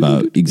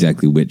 About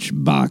exactly which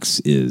box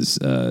is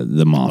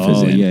the Moff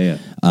is in. Yeah.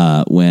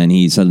 When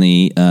he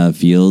suddenly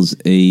feels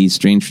a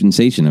strange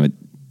sensation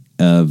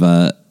of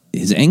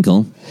his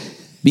ankle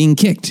being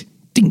kicked.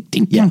 Ding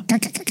ding. Yeah.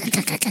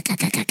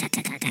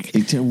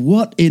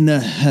 What in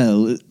the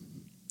hell?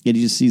 And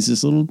he just sees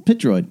this little pit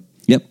droid.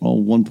 Yep.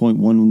 All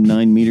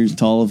 1.19 meters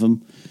tall of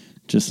him.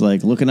 Just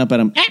like looking up at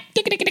him. Yep.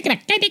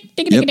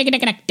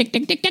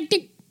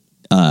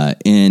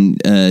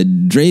 And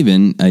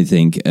Draven, I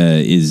think,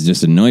 is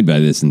just annoyed by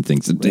this and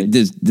thinks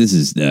this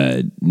is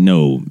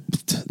no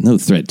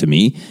threat to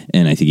me.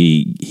 And I think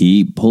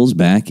he pulls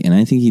back, and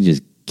I think he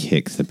just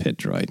kick the pit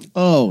droid.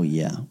 Oh,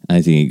 yeah.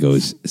 I think it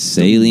goes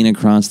sailing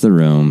across the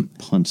room,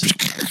 punts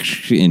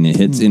and it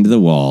hits into the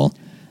wall.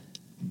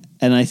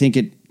 And I think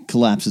it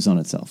collapses on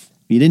itself.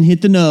 You didn't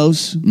hit the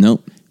nose.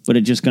 Nope. But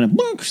it just kind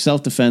of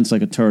self-defense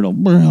like a turtle,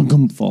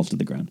 falls to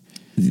the ground.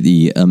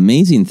 The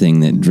amazing thing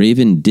that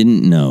Draven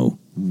didn't know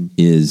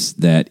is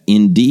that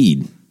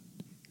indeed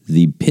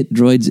the pit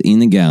droids in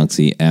the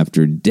galaxy,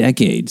 after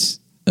decades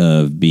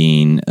of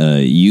being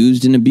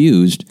used and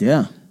abused,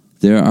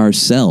 there are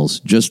cells,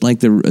 just like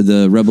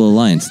the Rebel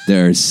Alliance.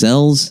 There are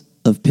cells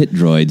of pit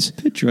droids,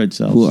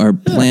 cells, who are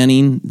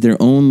planning their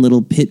own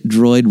little pit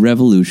droid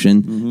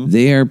revolution.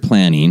 They are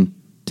planning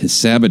to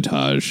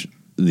sabotage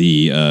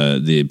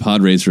the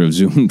pod racer of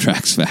Zoom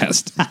Tracks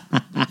Fast.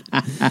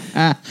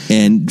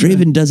 And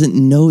Draven doesn't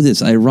know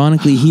this.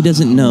 Ironically, he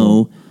doesn't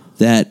know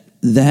that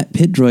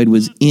pit droid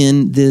was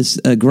in this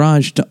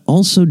garage to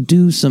also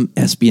do some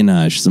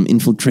espionage, some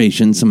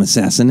infiltration, some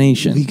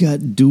assassination. We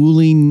got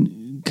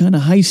dueling kind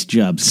of heist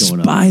jobs going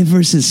on. Spy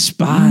versus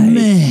spy.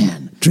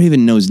 Man. Draven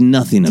knows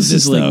nothing of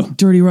this, like though.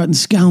 Dirty Rotten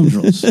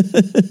Scoundrels.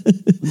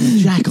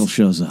 Jackal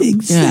shows up.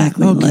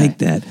 Exactly like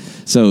that.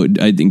 So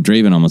I think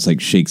Draven almost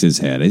like shakes his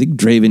head. I think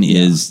Draven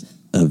is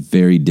a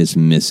very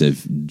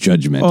dismissive,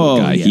 judgmental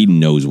guy. Yeah. He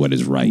knows what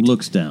is right.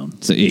 Looks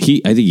down. So I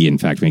think he in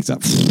fact makes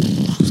up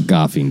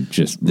scoffing.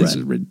 Just this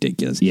is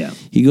ridiculous. Yeah.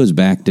 He goes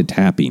back to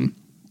tapping,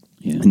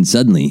 and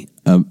suddenly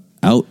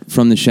out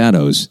from the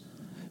shadows,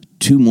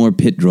 2 more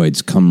pit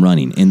droids come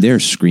running, and they're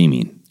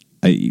screaming.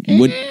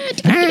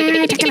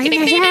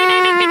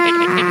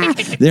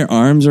 Their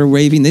arms are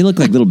waving. They look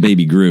like little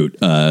baby Groot,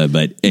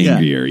 but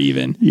angrier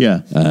even.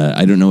 Yeah.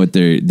 I don't know what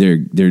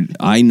their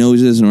eye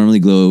noses normally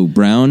glow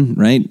brown,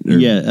 right? Or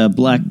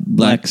black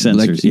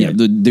sensors.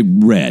 The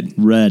red.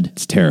 Red.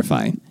 It's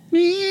terrifying.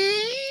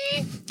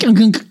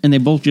 And they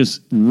both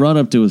just run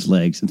up to his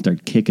legs and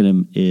start kicking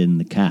him in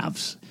the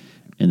calves.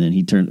 And then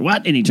he turns,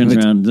 and he turns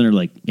around, and they're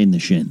like in the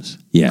shins.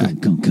 Yeah.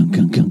 Gunk.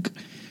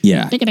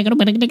 Yeah.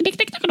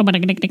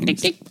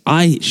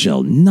 I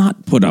shall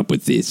not put up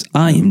with this.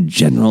 I am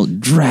General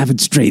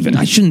Dravitz Draven.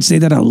 I shouldn't say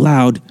that out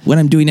loud when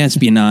I'm doing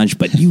espionage,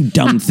 but you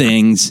dumb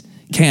things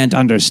can't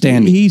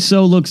understand me. He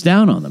so looks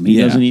down on them. He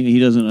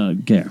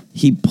doesn't care.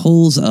 He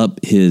pulls up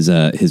his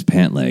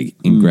pant leg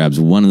and grabs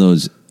one of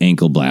those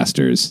ankle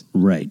blasters.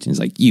 Right. And he's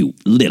like, "You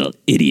little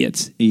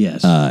idiots."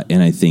 Yes.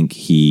 And I think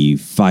he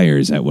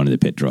fires at one of the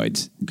pit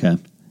droids. Okay.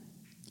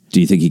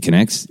 Do you think he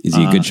connects? Is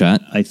he a good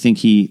shot? I think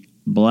he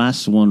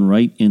blasts one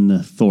right in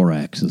the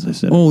thorax, as I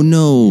said. Oh,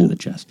 no. The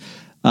chest.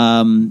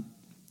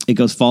 It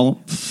goes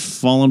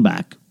falling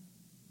back.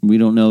 We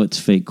don't know its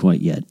fate quite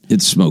yet.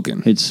 It's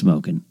smoking.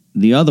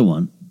 The other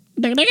one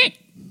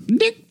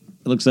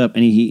looks up,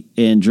 and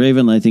and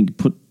Draven, I think,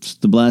 puts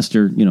the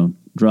blaster,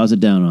 draws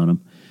it down on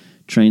him,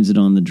 trains it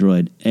on the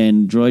droid,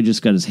 and droid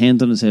just got his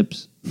hands on his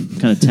hips,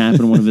 kind of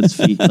tapping one of its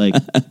feet, like.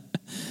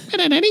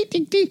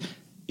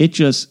 It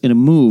just, in a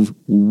move,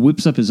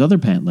 whips up his other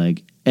pant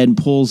leg and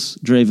pulls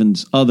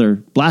Draven's other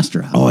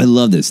blaster out. Oh, I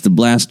love this. The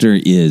blaster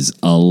is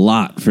a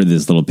lot for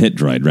this little pit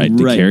droid, right?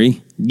 To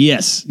carry?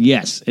 Yes.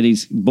 And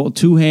he's both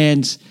 2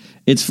 hands.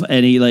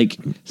 And he like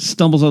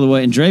stumbles all the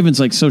way. And Draven's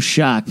like so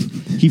shocked.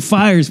 He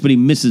fires, but he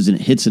misses and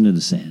it hits into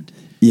the sand.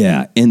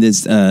 Yeah, and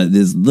this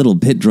little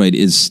pit droid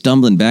is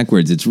stumbling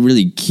backwards. It's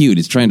really cute.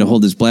 It's trying to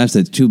hold this blast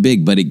that's too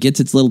big, but it gets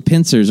its little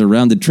pincers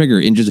around the trigger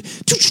and just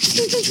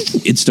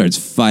it starts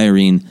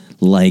firing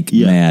like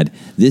mad.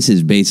 This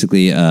is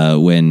basically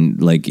when,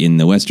 like in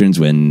the Westerns,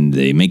 when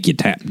they make you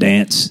tap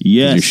dance.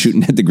 Yes. You're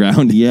shooting at the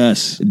ground.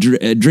 Yes.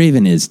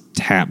 Draven is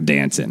tap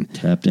dancing.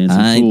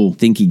 Cool. I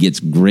think he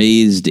gets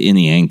grazed in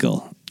the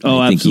ankle.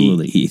 Oh,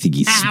 absolutely. I think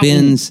he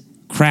spins,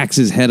 cracks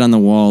his head on the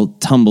wall,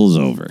 tumbles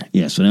over.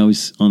 Yeah, so now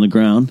he's on the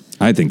ground.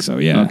 I think so,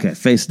 yeah. Okay,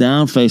 face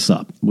down, face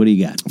up. What do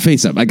you got?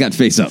 Face up. I got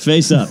face up.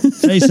 Face up.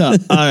 Face up.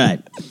 All right.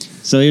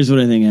 So here's what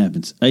I think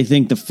happens. I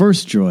think the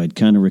first droid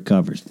kind of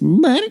recovers.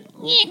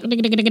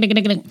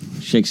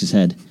 Shakes his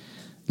head.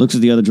 Looks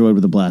at the other droid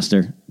with a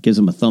blaster. Gives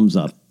him a thumbs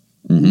up.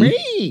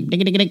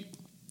 Mm-hmm.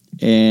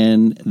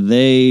 And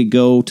they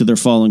go to their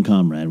fallen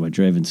comrade, where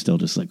Draven's still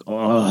just like,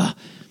 oh.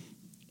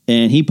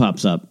 And he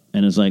pops up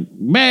and is like,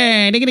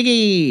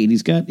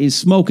 he's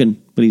smoking,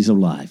 but he's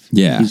alive.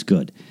 Yeah. He's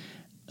good.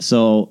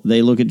 So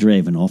they look at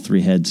Draven. All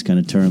 3 heads kind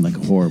of turn like a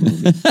horror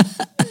movie.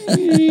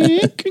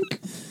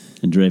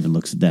 And Draven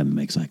looks at them and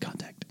makes eye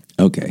contact.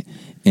 Okay.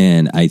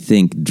 And I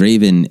think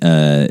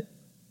Draven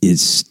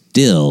is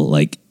still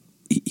like,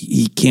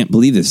 he can't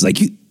believe this. Like,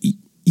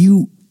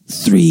 you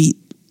 3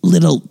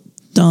 little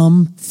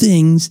dumb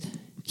things.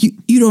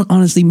 You don't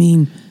honestly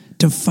mean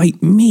to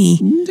fight me.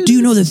 Do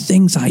you know the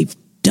things I've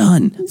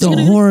done?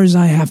 The horrors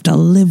I have to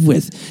live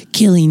with.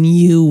 Killing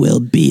you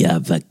will be a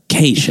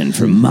vacation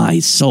for my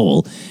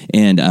soul.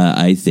 And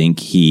I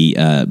think he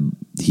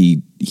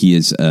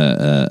is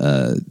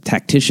a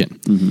tactician.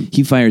 Mm-hmm.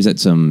 He fires at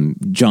some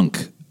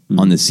junk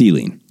on the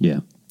ceiling.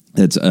 Yeah.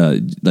 That's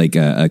like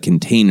a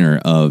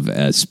container of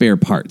spare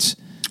parts.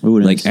 Ooh,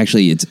 nice. Like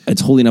actually,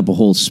 it's holding up a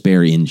whole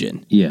spare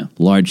engine. Yeah,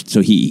 large. So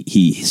he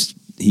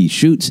he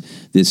shoots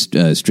this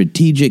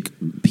strategic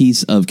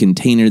piece of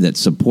container that's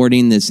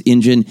supporting this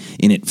engine,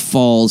 and it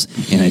falls,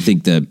 and I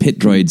think the pit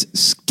droids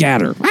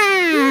scatter.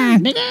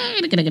 And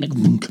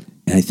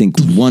I think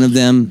one of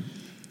them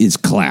is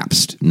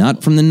collapsed,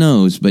 not from the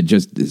nose, but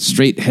just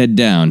straight head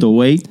down. The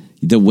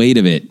weight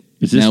of it.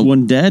 Is this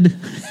one dead?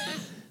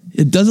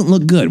 It doesn't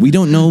look good. We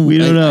don't know.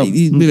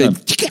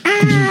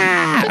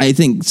 I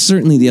think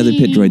certainly the other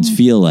pit droids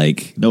feel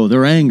like... No,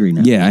 they're angry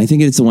now. Yeah, I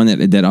think it's the one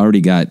that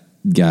already got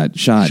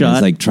shot. And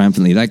it's like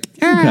triumphantly like...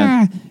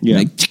 Okay. Yeah.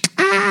 Like,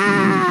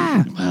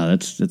 wow,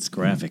 that's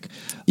graphic.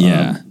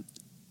 Yeah.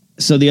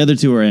 So the other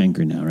two are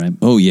angry now, right?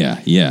 Oh,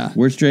 yeah.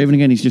 Where's Draven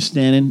again? He's just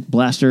standing,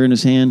 blaster in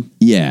his hand.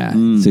 Yeah.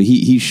 So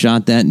he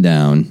shot that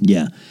down.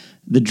 Yeah.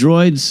 The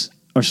droids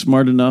are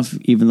smart enough,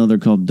 even though they're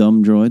called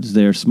dumb droids,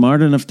 they're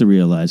smart enough to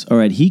realize, all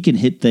right, he can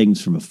hit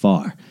things from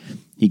afar.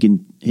 He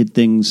can hit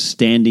things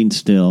standing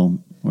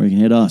still, or he can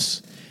hit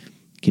us.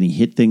 Can he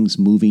hit things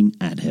moving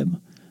at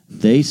him?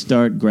 They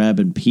start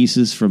grabbing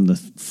pieces from the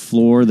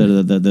floor,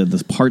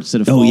 the parts that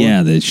have fallen. Oh,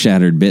 yeah, the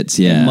shattered bits,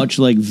 yeah. And much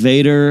like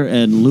Vader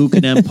and Luke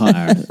in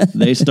Empire,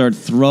 they start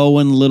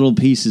throwing little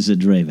pieces at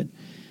Draven.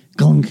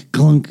 Clunk,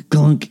 clunk,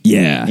 clunk.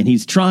 Yeah. And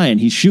he's trying,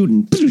 he's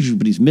shooting, but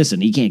he's missing.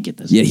 He can't get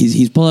this. Yeah,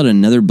 he's pulled out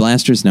another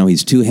blaster, so now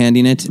he's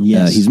two-handing it.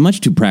 Yes. He's much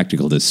too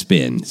practical to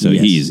spin, so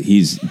Yes.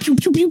 he's pew,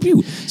 pew, pew,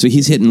 pew. So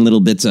he's hitting little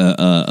bits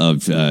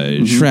of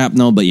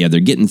shrapnel, but yeah, they're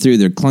getting through,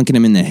 they're clunking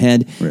him in the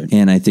head,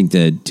 and I think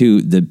the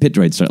pit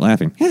droids start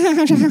laughing.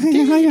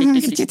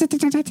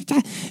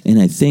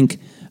 And I think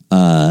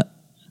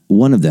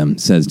one of them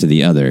says to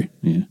the other,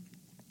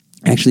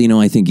 actually,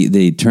 I think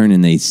they turn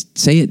and they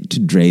say it to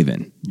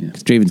Draven.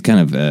 Because Draven's kind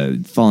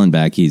of fallen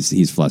back.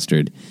 He's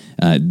flustered.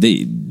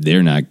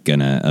 They're not going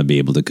to be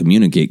able to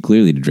communicate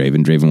clearly to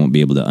Draven. Draven won't be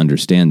able to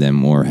understand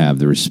them or have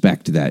the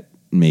respect that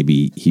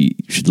maybe he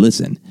should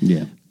listen.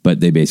 Yeah.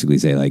 But they basically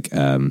say, like,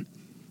 our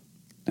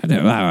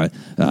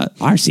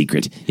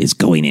secret is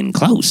going in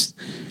close.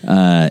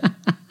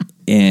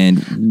 And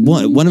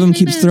one of them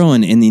keeps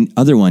throwing, and the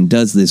other one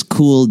does this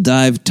cool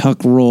dive,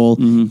 tuck, roll,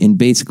 and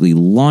basically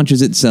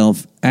launches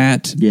itself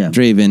at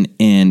Draven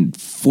and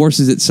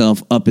forces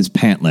itself up his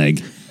pant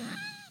leg.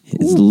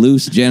 His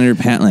loose janitor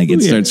pant leg.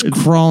 It starts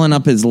crawling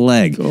up his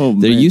leg. Oh,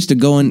 they're used to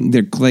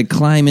they're like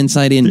climb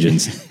inside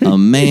engines. A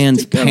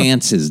man's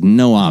pants is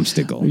no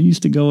obstacle. They're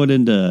used to going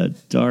into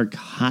dark,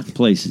 hot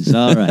places.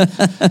 All right.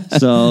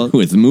 So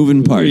with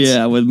moving parts.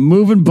 Yeah, with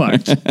moving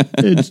parts.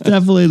 It's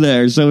definitely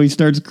there. So he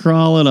starts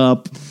crawling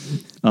up.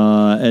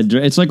 And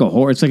it's like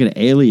it's like an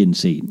alien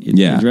scene.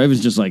 Draven's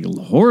just like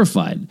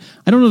horrified.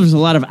 I don't know if there's a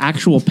lot of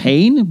actual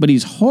pain, but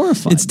he's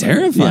horrified. It's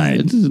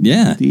terrifying.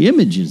 The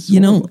images,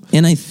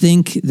 and I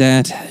think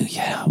that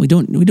we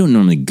don't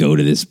normally go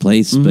to this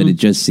place, but it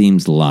just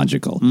seems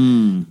logical.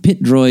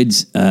 Pit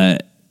droids,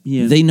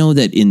 they know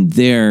that in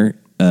their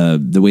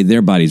the way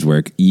their bodies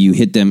work, you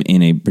hit them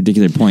in a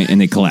particular point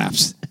and they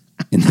collapse.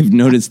 And they've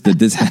noticed that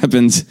this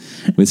happens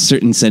with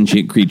certain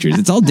sentient creatures.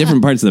 It's all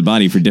different parts of the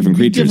body for different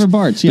creatures. Different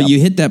parts, yeah. But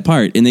you hit that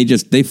part, and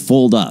they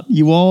fold up.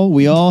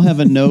 We all have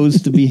a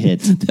nose to be hit.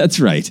 That's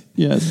right.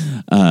 Yes.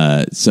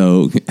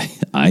 So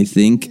I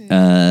think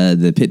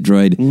the pit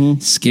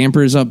droid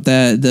scampers up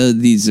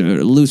these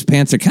loose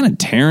pants. They're kind of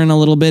tearing a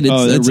little bit.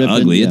 It's ripping,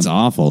 ugly. yeah. It's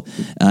awful.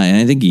 And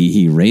I think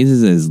he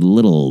raises his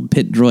little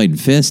pit droid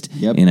fist,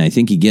 and I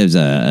think he gives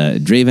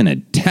Draven a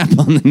tap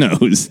on the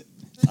nose.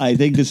 I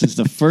think this is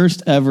the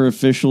first ever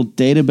official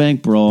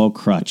Databank Brawl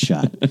crotch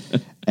shot.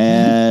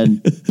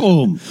 And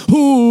boom.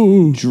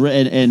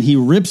 And he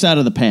rips out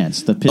of the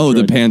pants. The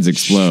pants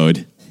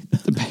explode.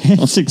 The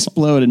pants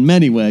explode in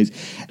many ways.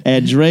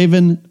 And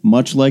Draven,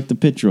 much like the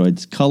pit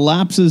droids,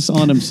 collapses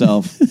on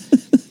himself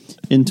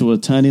into a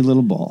tiny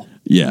little ball.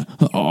 Yeah.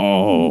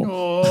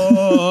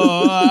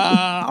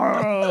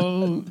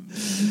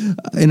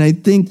 And I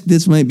think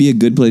this might be a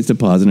good place to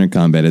pause in our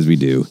combat as we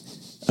do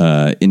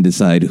and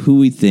decide who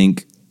we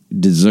think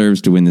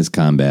deserves to win this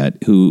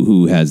combat,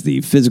 who has the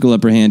physical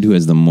upper hand, who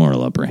has the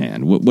moral upper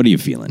hand. What are you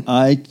feeling?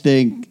 I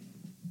think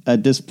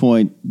at this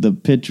point, the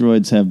pit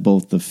droids have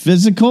both the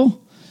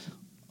physical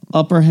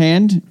upper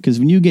hand, because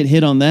when you get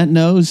hit on that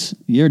nose,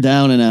 you're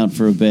down and out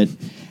for a bit.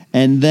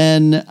 And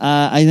then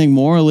I think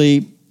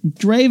morally,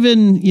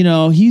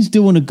 Draven, he's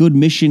doing a good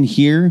mission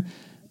here,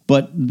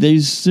 but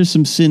there's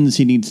some sins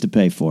he needs to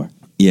pay for.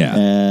 Yeah.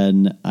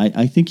 And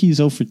I think he's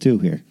 0 for 2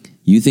 here.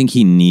 You think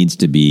he needs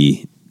to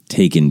be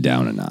taken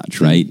down a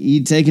notch, right?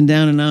 He's taken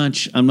down a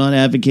notch. I'm not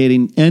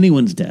advocating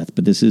anyone's death,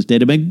 but this is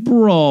Databank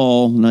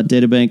Brawl, not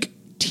Databank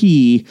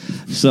T.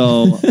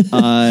 So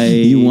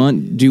do you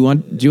want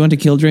to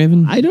kill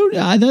Draven?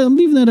 I'm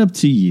leaving that up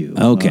to you.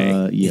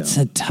 Okay. It's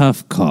a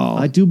tough call.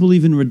 I do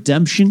believe in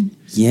redemption.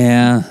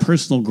 Yeah.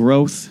 Personal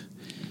growth.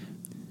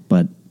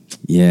 But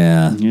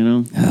yeah.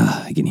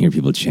 I can hear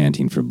people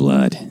chanting for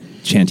blood,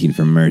 chanting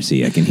for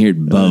mercy. I can hear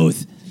it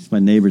both. My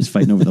neighbor's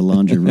fighting over the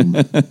laundry room.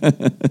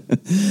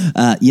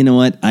 You know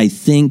what? I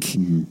think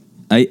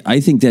I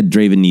think that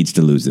Draven needs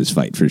to lose this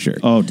fight for sure.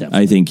 Oh, definitely.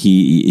 I think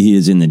he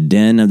is in the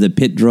den of the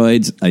pit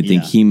droids. I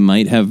think he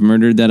might have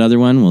murdered that other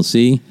one. We'll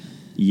see.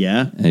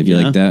 Yeah. I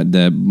feel like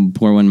that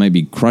poor one might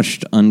be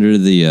crushed under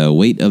the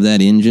weight of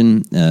that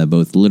engine,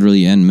 both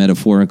literally and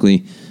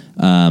metaphorically.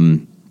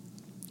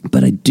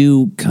 But I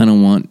do kind of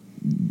want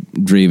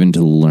Draven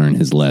to learn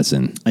his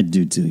lesson. I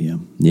do too, yeah.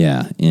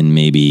 Yeah, and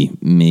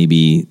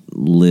maybe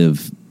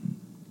live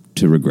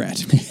to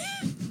regret.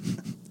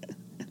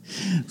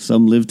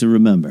 Some live to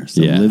remember.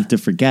 Some live to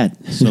forget.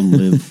 Some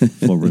live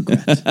for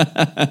regret.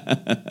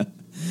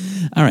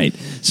 All right.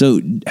 So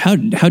how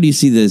do you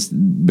see this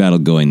battle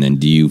going then?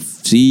 Do you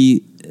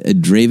see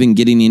Draven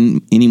getting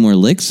in any more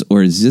licks,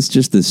 or is this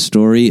just the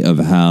story of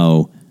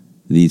how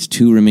these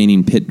two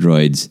remaining pit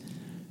droids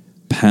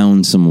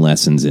pound some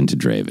lessons into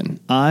Draven?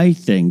 I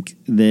think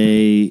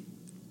there's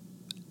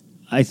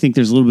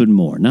a little bit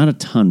more, not a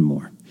ton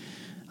more.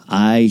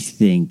 I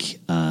think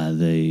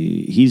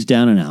he's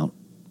down and out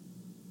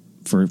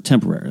for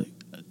temporarily.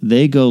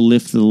 They go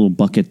lift the little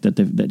bucket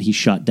that he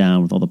shot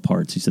down with all the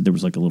parts. He said there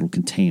was like a little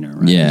container,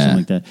 right? Yeah. Or something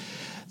like that.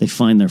 They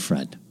find their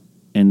friend,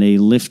 and they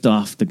lift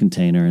off the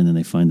container, and then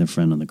they find their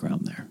friend on the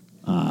ground there.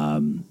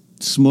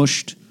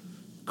 Smushed,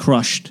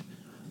 crushed,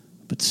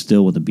 but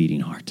still with a beating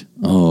heart.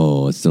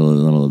 Oh, it's still a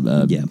little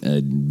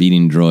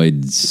beating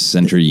droid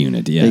center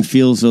unit, yeah. They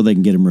feel as though they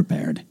can get him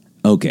repaired.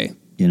 Okay.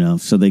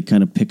 So they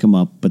kind of pick him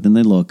up, but then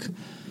they look,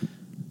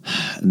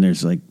 and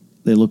there's like,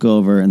 they look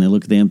over, and they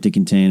look at the empty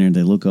container,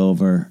 they look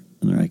over,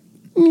 and they're like,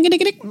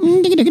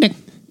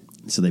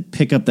 so they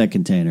pick up that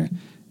container,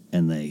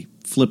 and they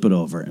flip it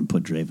over and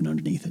put Draven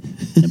underneath it,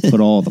 and put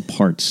all the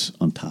parts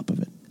on top of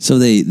it. So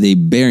they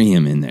bury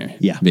him in there,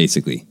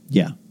 basically.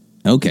 Yeah.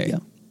 Okay. Yeah.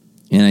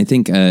 And I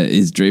think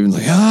is Draven's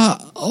like,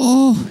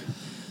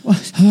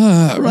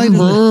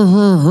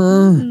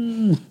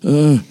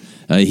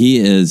 he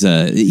is,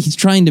 he's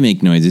trying to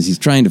make noises, he's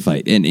trying to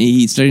fight, and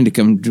he's starting to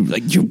come to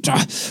like,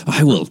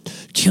 I will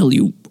kill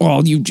you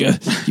all, you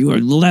are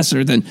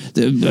lesser than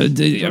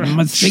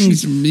the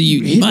things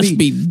you must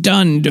be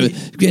done to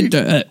get,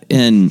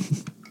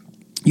 and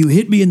you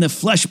hit me in the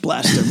flesh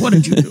blaster, what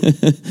did you do?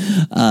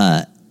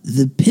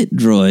 The pit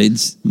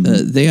droids,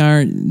 they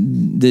are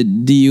the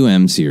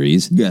DUM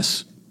series.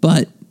 Yes.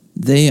 But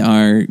they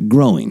are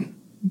growing.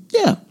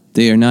 Yeah.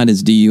 They are not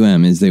as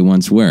DUM as they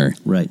once were.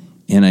 Right.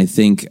 And I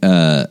think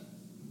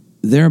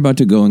they're about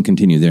to go and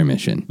continue their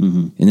mission.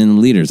 Mm-hmm. And then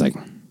the leader's like,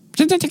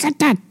 he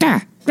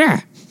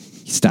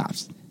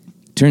stops,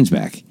 turns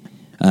back.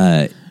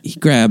 He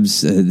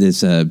grabs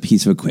this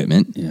piece of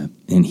equipment. Yeah.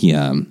 And he,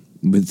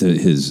 with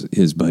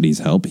his buddy's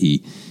help,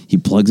 he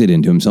plugs it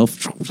into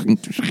himself.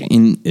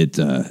 And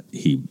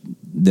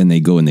then they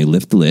go and they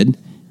lift the lid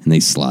and they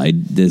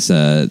slide this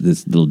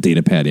little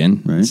data pad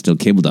in. Right. It's still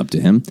cabled up to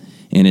him,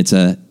 and it's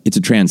a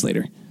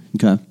translator.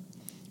 Okay.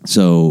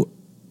 So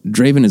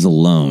Draven is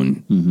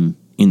alone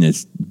in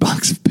this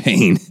box of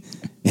pain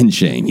and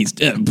shame. He's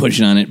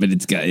pushing on it, but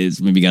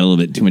it's maybe got a little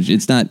bit too much.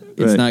 It's not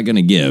going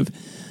to give.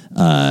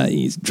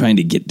 He's trying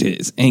to get to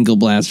his ankle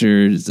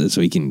blaster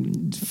so he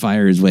can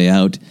fire his way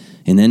out,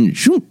 and then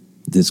shoot,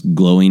 this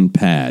glowing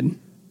pad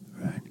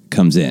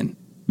comes in,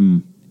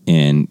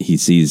 and he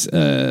sees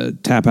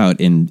tap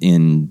out in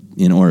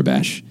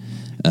Aurebesh,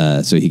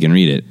 so he can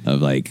read it.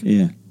 Of like,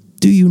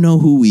 do you know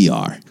who we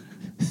are?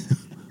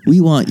 We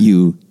want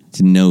you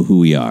to know who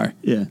we are.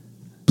 Yeah,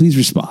 please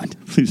respond.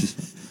 Please,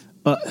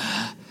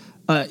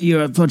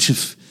 you're a bunch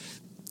of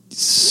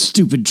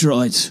stupid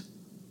droids.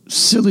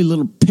 Silly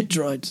little pit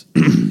droids.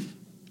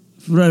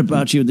 Read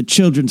about you in the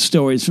children's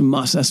stories from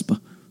Mos Espa.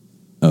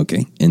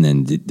 Okay, and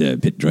then the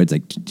pit droid's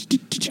like,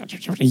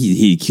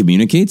 he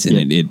communicates,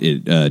 and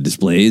it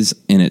displays,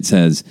 and it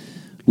says,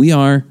 we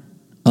are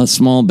a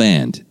small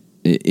band,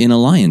 in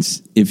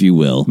alliance, if you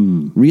will,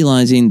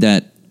 realizing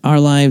that our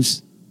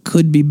lives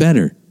could be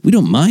better. We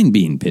don't mind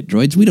being pit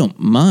droids. We don't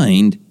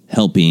mind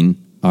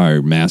helping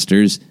our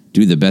masters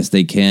do the best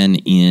they can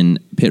in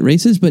pit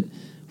races, but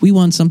we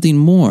want something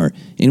more,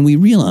 and we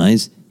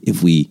realize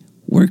if we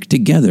work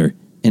together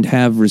and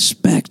have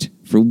respect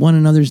for one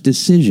another's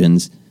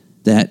decisions,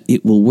 that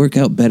it will work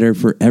out better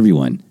for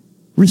everyone.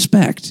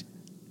 Respect.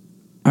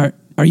 Are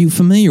you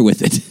familiar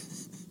with it?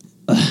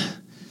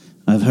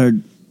 I've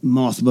heard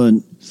Mothma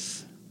and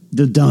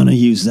Dodonna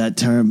use that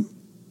term.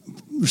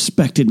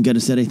 Respect didn't get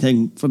us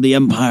anything from the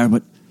Empire,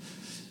 but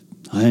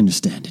I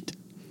understand it.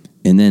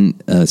 And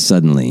then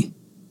suddenly,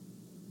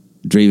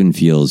 Draven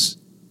feels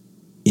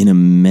an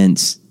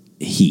immense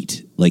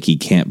heat, like he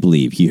can't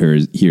believe. He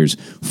hears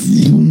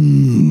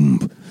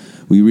vroom.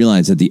 We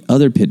realize that the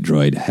other pit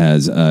droid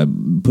has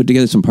put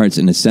together some parts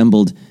and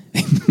assembled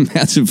a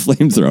massive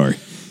flamethrower.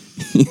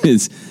 He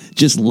is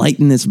just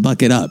lighting this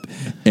bucket up,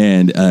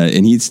 and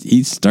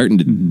he's starting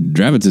to,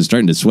 Dravitz is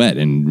starting to sweat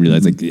and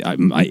realize, like,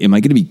 am I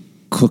going to be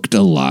cooked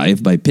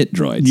alive by pit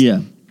droids?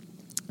 Yeah.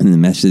 And the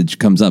message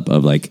comes up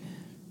of like,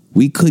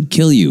 we could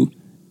kill you,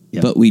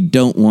 but we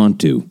don't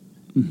want to.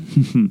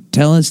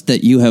 Tell us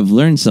that you have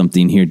learned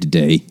something here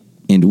today,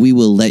 and we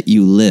will let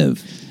you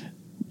live.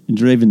 And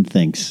Draven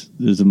thinks.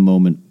 There's a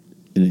moment,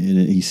 and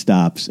he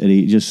stops, and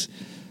he just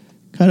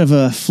kind of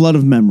a flood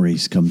of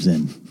memories comes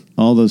in.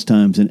 All those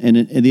times, and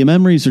the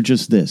memories are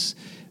just this.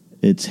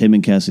 it's him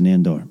and Cassian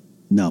Andor.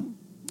 No,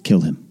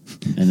 kill him.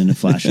 And then it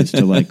flashes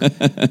to like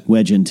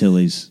Wedge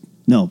Antilles.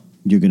 No,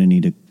 you're going to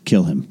need to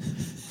kill him.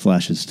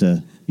 Flashes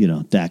to,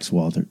 Dax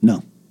Walter.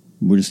 No,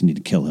 we just need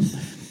to kill him.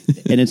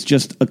 And it's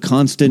just a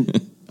constant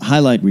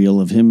highlight reel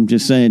of him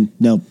just saying,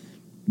 no,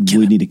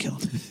 we need to kill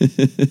him.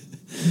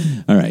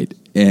 All right.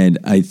 And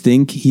I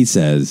think he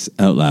says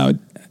out loud,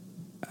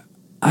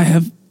 I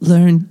have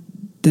learned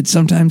that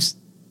sometimes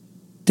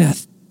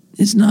death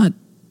is not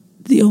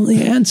the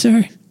only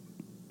answer.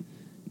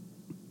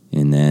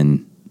 And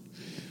then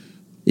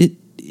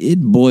it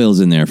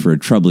boils in there for a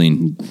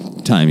troubling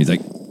time. He's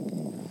like,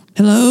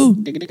 hello?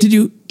 Did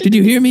you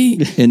hear me?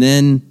 And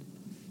then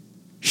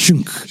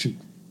shunk.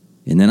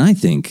 And then I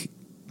think,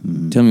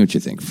 tell me what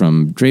you think.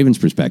 From Draven's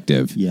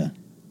perspective,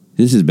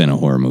 this has been a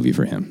horror movie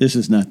for him. This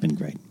has not been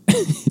great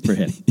for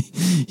him.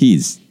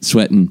 He's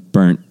sweating,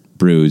 burnt,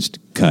 bruised,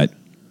 cut,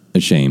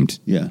 ashamed.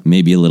 Yeah.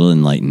 Maybe a little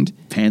enlightened.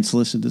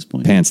 Pantsless at this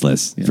point.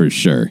 Pantsless, for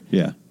sure.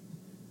 Yeah.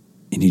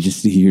 And he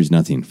hears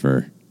nothing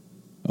for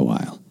a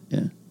while. Yeah.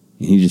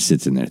 And he just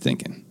sits in there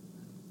thinking.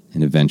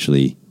 And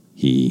eventually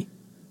he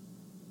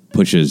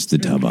pushes the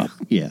tub up.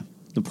 Yeah.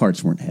 The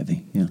parts weren't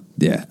heavy. Yeah.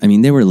 Yeah. I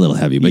mean, they were a little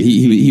heavy, but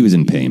he was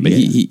in pain. But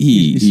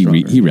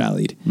he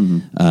rallied.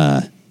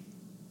 Mm-hmm.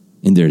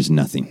 And there's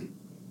nothing.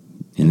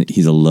 And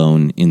he's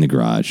alone in the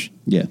garage.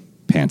 Yeah.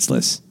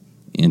 Pantsless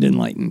and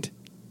enlightened.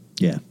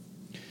 Yeah.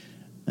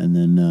 And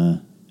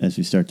then as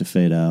we start to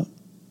fade out,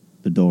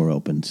 the door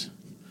opens.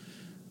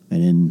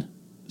 And in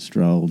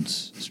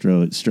strides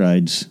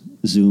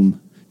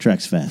Zoom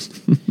Tracks Fast.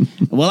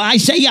 Well, I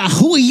say,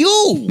 who are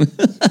you?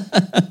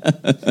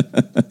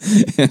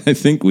 I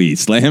think we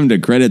slammed the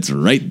credits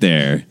right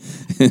there,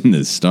 and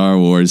the Star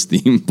Wars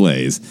theme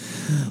plays.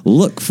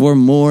 Look for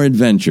more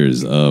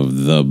adventures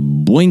of the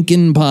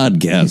Boinkin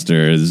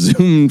podcaster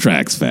Zoom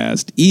Tracks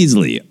Fast.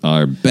 Easily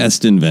our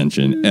best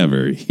invention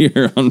ever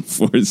here on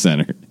Force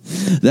Center.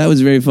 That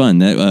was very fun.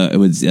 That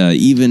was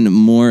even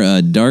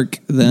more dark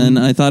than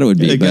I thought it would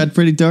be. It got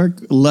pretty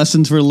dark.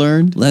 Lessons were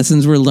learned.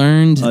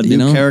 A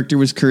new character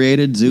was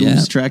created.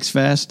 Zoom's Tracks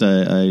Fast.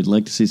 I'd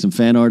like to see some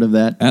fan art of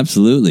that.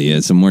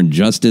 Absolutely. Some more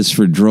justice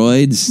for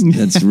droids.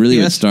 That's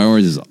really what Star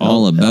Wars is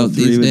all about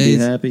these days.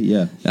 Be happy.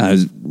 Yeah. I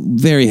was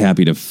very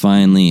happy to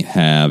finally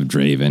have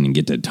Draven and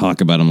get to talk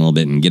about him a little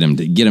bit and get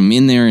him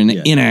in there and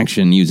in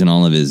action using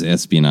all of his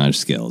espionage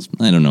skills.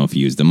 I don't know if he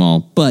used them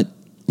all, but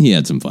he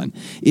had some fun.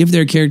 If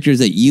there are characters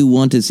that you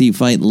want to see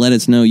fight, let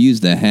us know. Use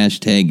the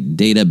hashtag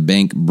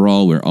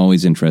DataBankBrawl. We're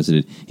always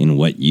interested in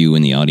what you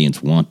and the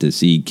audience want to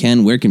see.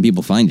 Ken, where can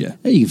people find you?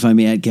 Hey, you can find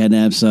me at Cat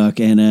Knapsack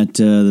and at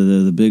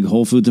the big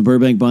Whole Foods in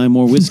Burbank buying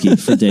more whiskey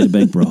for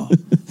DataBank Brawl.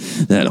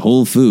 That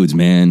Whole Foods,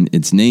 man,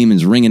 its name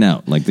is ringing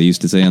out, like they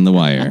used to say on The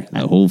Wire.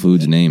 The Whole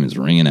Foods name is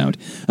ringing out.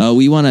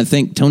 We want to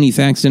thank Tony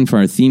Thaxton for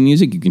our theme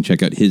music. You can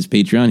check out his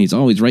Patreon. He's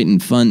always writing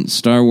fun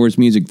Star Wars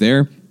music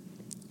there.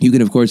 You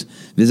can, of course,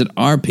 visit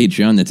our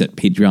Patreon. That's at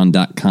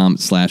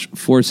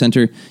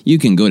patreon.com/ForceCenter. You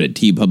can go to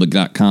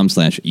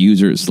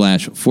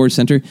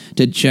tpublic.com/user/ForceCenter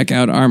to check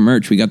out our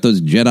merch. We got those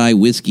Jedi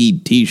Whiskey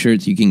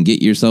t-shirts. You can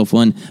get yourself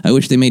one. I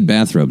wish they made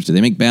bathrobes. Do they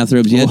make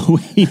bathrobes yet?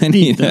 I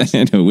need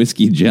a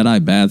Whiskey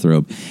Jedi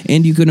bathrobe.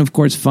 And you can, of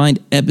course, find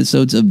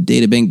episodes of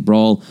Databank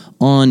Brawl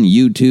on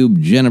YouTube.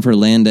 Jennifer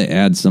Landa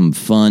adds some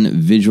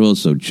fun visuals,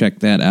 so check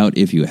that out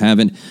if you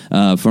haven't.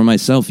 For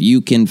myself,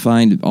 you can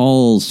find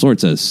all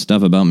sorts of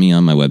stuff about me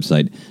on my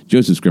website,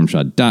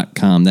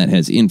 josephscrimshaw.com. That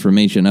has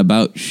information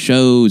about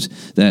shows,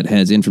 that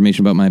has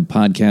information about my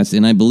podcast,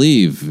 and I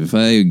believe, if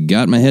I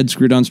got my head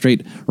screwed on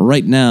straight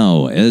right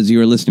now, as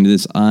you are listening to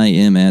this, I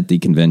am at the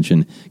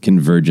convention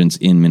Convergence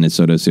in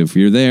Minnesota, so if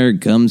you're there,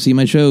 come see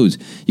my shows.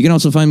 You can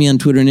also find me on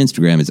Twitter and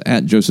Instagram. It's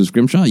at Joseph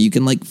Scrimshaw. You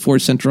can like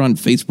Force Center on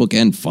Facebook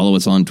and follow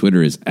us on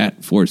Twitter is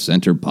at Force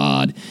Center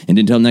Pod. And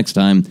until next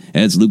time,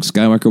 as Luke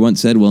Skywalker once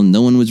said, well,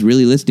 no one was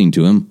really listening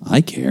to him. I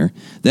care.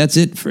 That's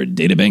it for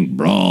Databank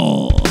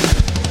Brawl. We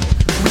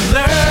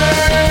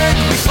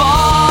learned, we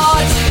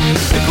fought,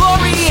 the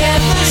glory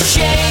and the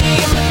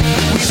shame.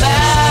 We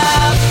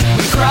laughed,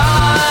 we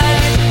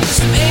cried,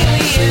 some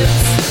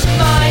aliens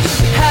might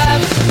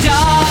have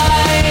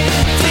died.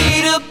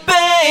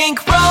 Databank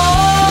Brawl,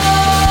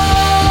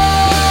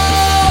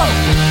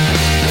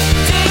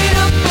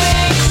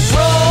 Databank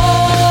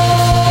Brawl.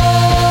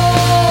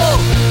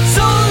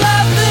 So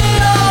laugh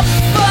it up,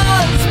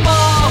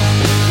 fuzzball,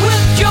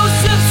 with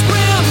Joseph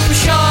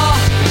Scrimshaw.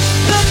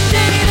 The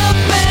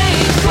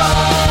Databank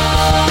Brawl.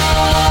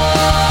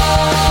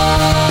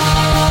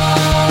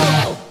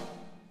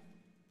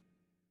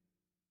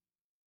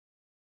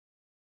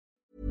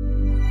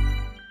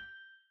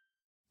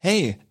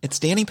 Hey, it's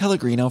Danny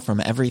Pellegrino from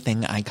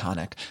Everything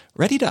Iconic.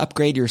 Ready to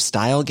upgrade your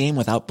style game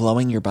without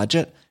blowing your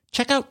budget?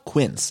 Check out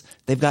Quince.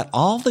 They've got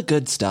all the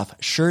good stuff,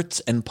 shirts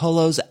and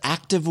polos,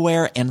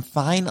 activewear, and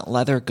fine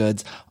leather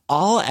goods,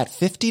 all at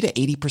 50 to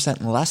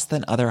 80% less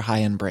than other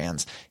high-end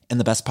brands. And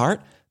the best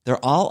part?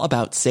 They're all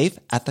about safe,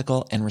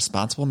 ethical, and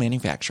responsible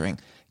manufacturing.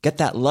 Get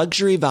that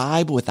luxury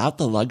vibe without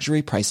the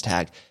luxury price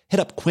tag. Hit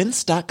up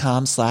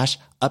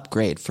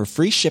quince.com/upgrade for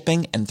free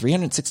shipping and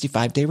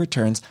 365-day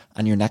returns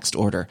on your next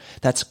order.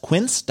 That's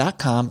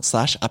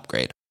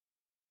quince.com/upgrade.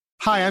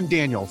 Hi, I'm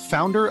Daniel,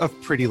 founder of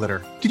Pretty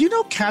Litter. Did you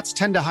know cats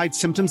tend to hide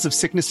symptoms of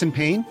sickness and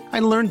pain? I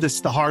learned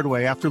this the hard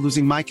way after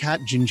losing my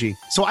cat, Gingy.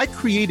 So I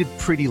created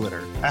Pretty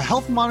Litter, a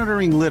health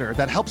monitoring litter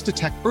that helps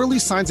detect early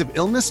signs of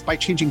illness by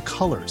changing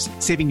colors,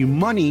 saving you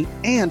money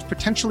and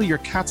potentially your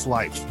cat's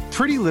life.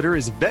 Pretty Litter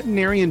is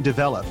veterinarian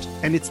developed,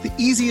 and it's the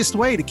easiest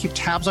way to keep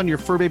tabs on your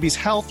fur baby's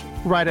health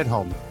right at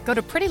home. Go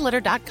to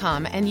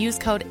prettylitter.com and use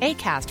code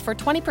ACAST for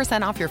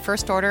 20% off your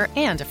first order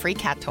and a free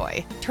cat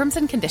toy. Terms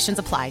and conditions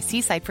apply.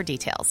 See site for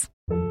details.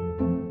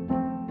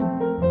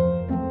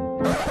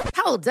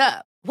 Hold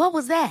up. What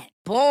was that?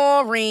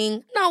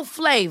 Boring. No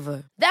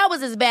flavor. That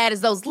was as bad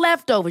as those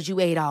leftovers you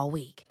ate all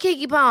week.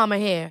 Keke Palmer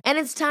here, and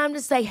it's time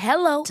to say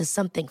hello to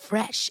something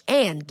fresh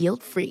and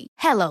guilt-free.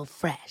 Hello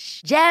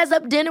Fresh. Jazz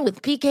up dinner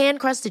with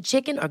pecan-crusted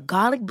chicken or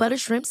garlic butter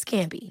shrimp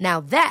scampi.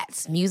 Now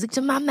that's music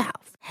to my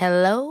mouth.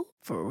 Hello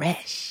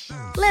Fresh.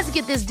 Let's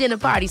get this dinner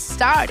party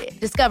started.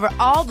 Discover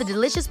all the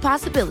delicious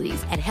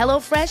possibilities at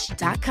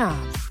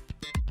hellofresh.com.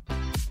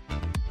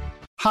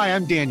 Hi,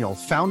 I'm Daniel,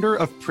 founder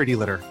of Pretty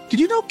Litter.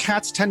 Did you know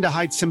cats tend to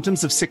hide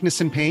symptoms of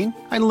sickness and pain?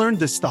 I learned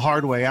this the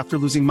hard way after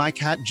losing my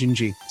cat,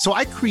 Gingy. So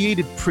I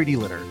created Pretty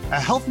Litter, a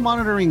health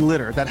monitoring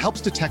litter that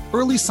helps detect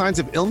early signs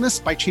of illness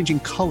by changing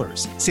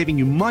colors, saving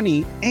you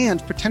money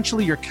and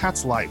potentially your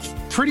cat's life.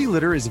 Pretty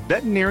Litter is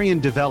veterinarian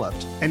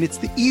developed, and it's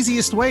the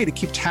easiest way to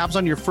keep tabs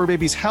on your fur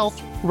baby's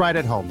health right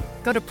at home.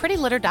 Go to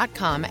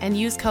prettylitter.com and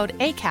use code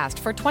ACAST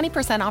for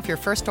 20% off your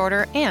first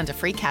order and a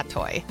free cat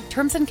toy.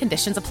 Terms and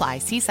conditions apply.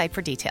 See site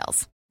for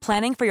details.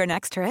 Planning for your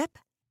next trip?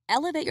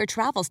 Elevate your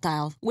travel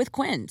style with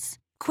Quince.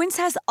 Quince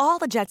has all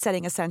the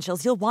jet-setting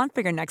essentials you'll want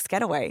for your next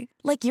getaway,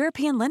 like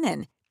European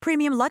linen,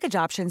 premium luggage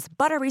options,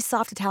 buttery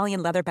soft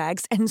Italian leather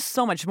bags, and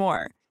so much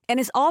more. And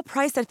is all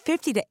priced at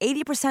 50 to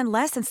 80%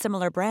 less than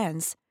similar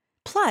brands.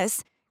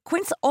 Plus,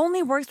 Quince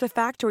only works with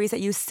factories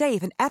that use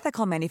safe and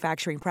ethical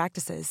manufacturing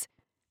practices.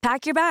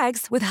 Pack your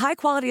bags with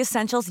high-quality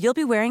essentials you'll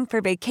be wearing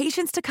for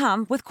vacations to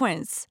come with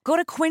Quince. Go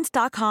to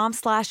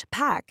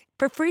quince.com/pack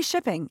for free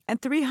shipping and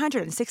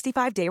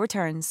 365-day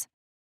returns.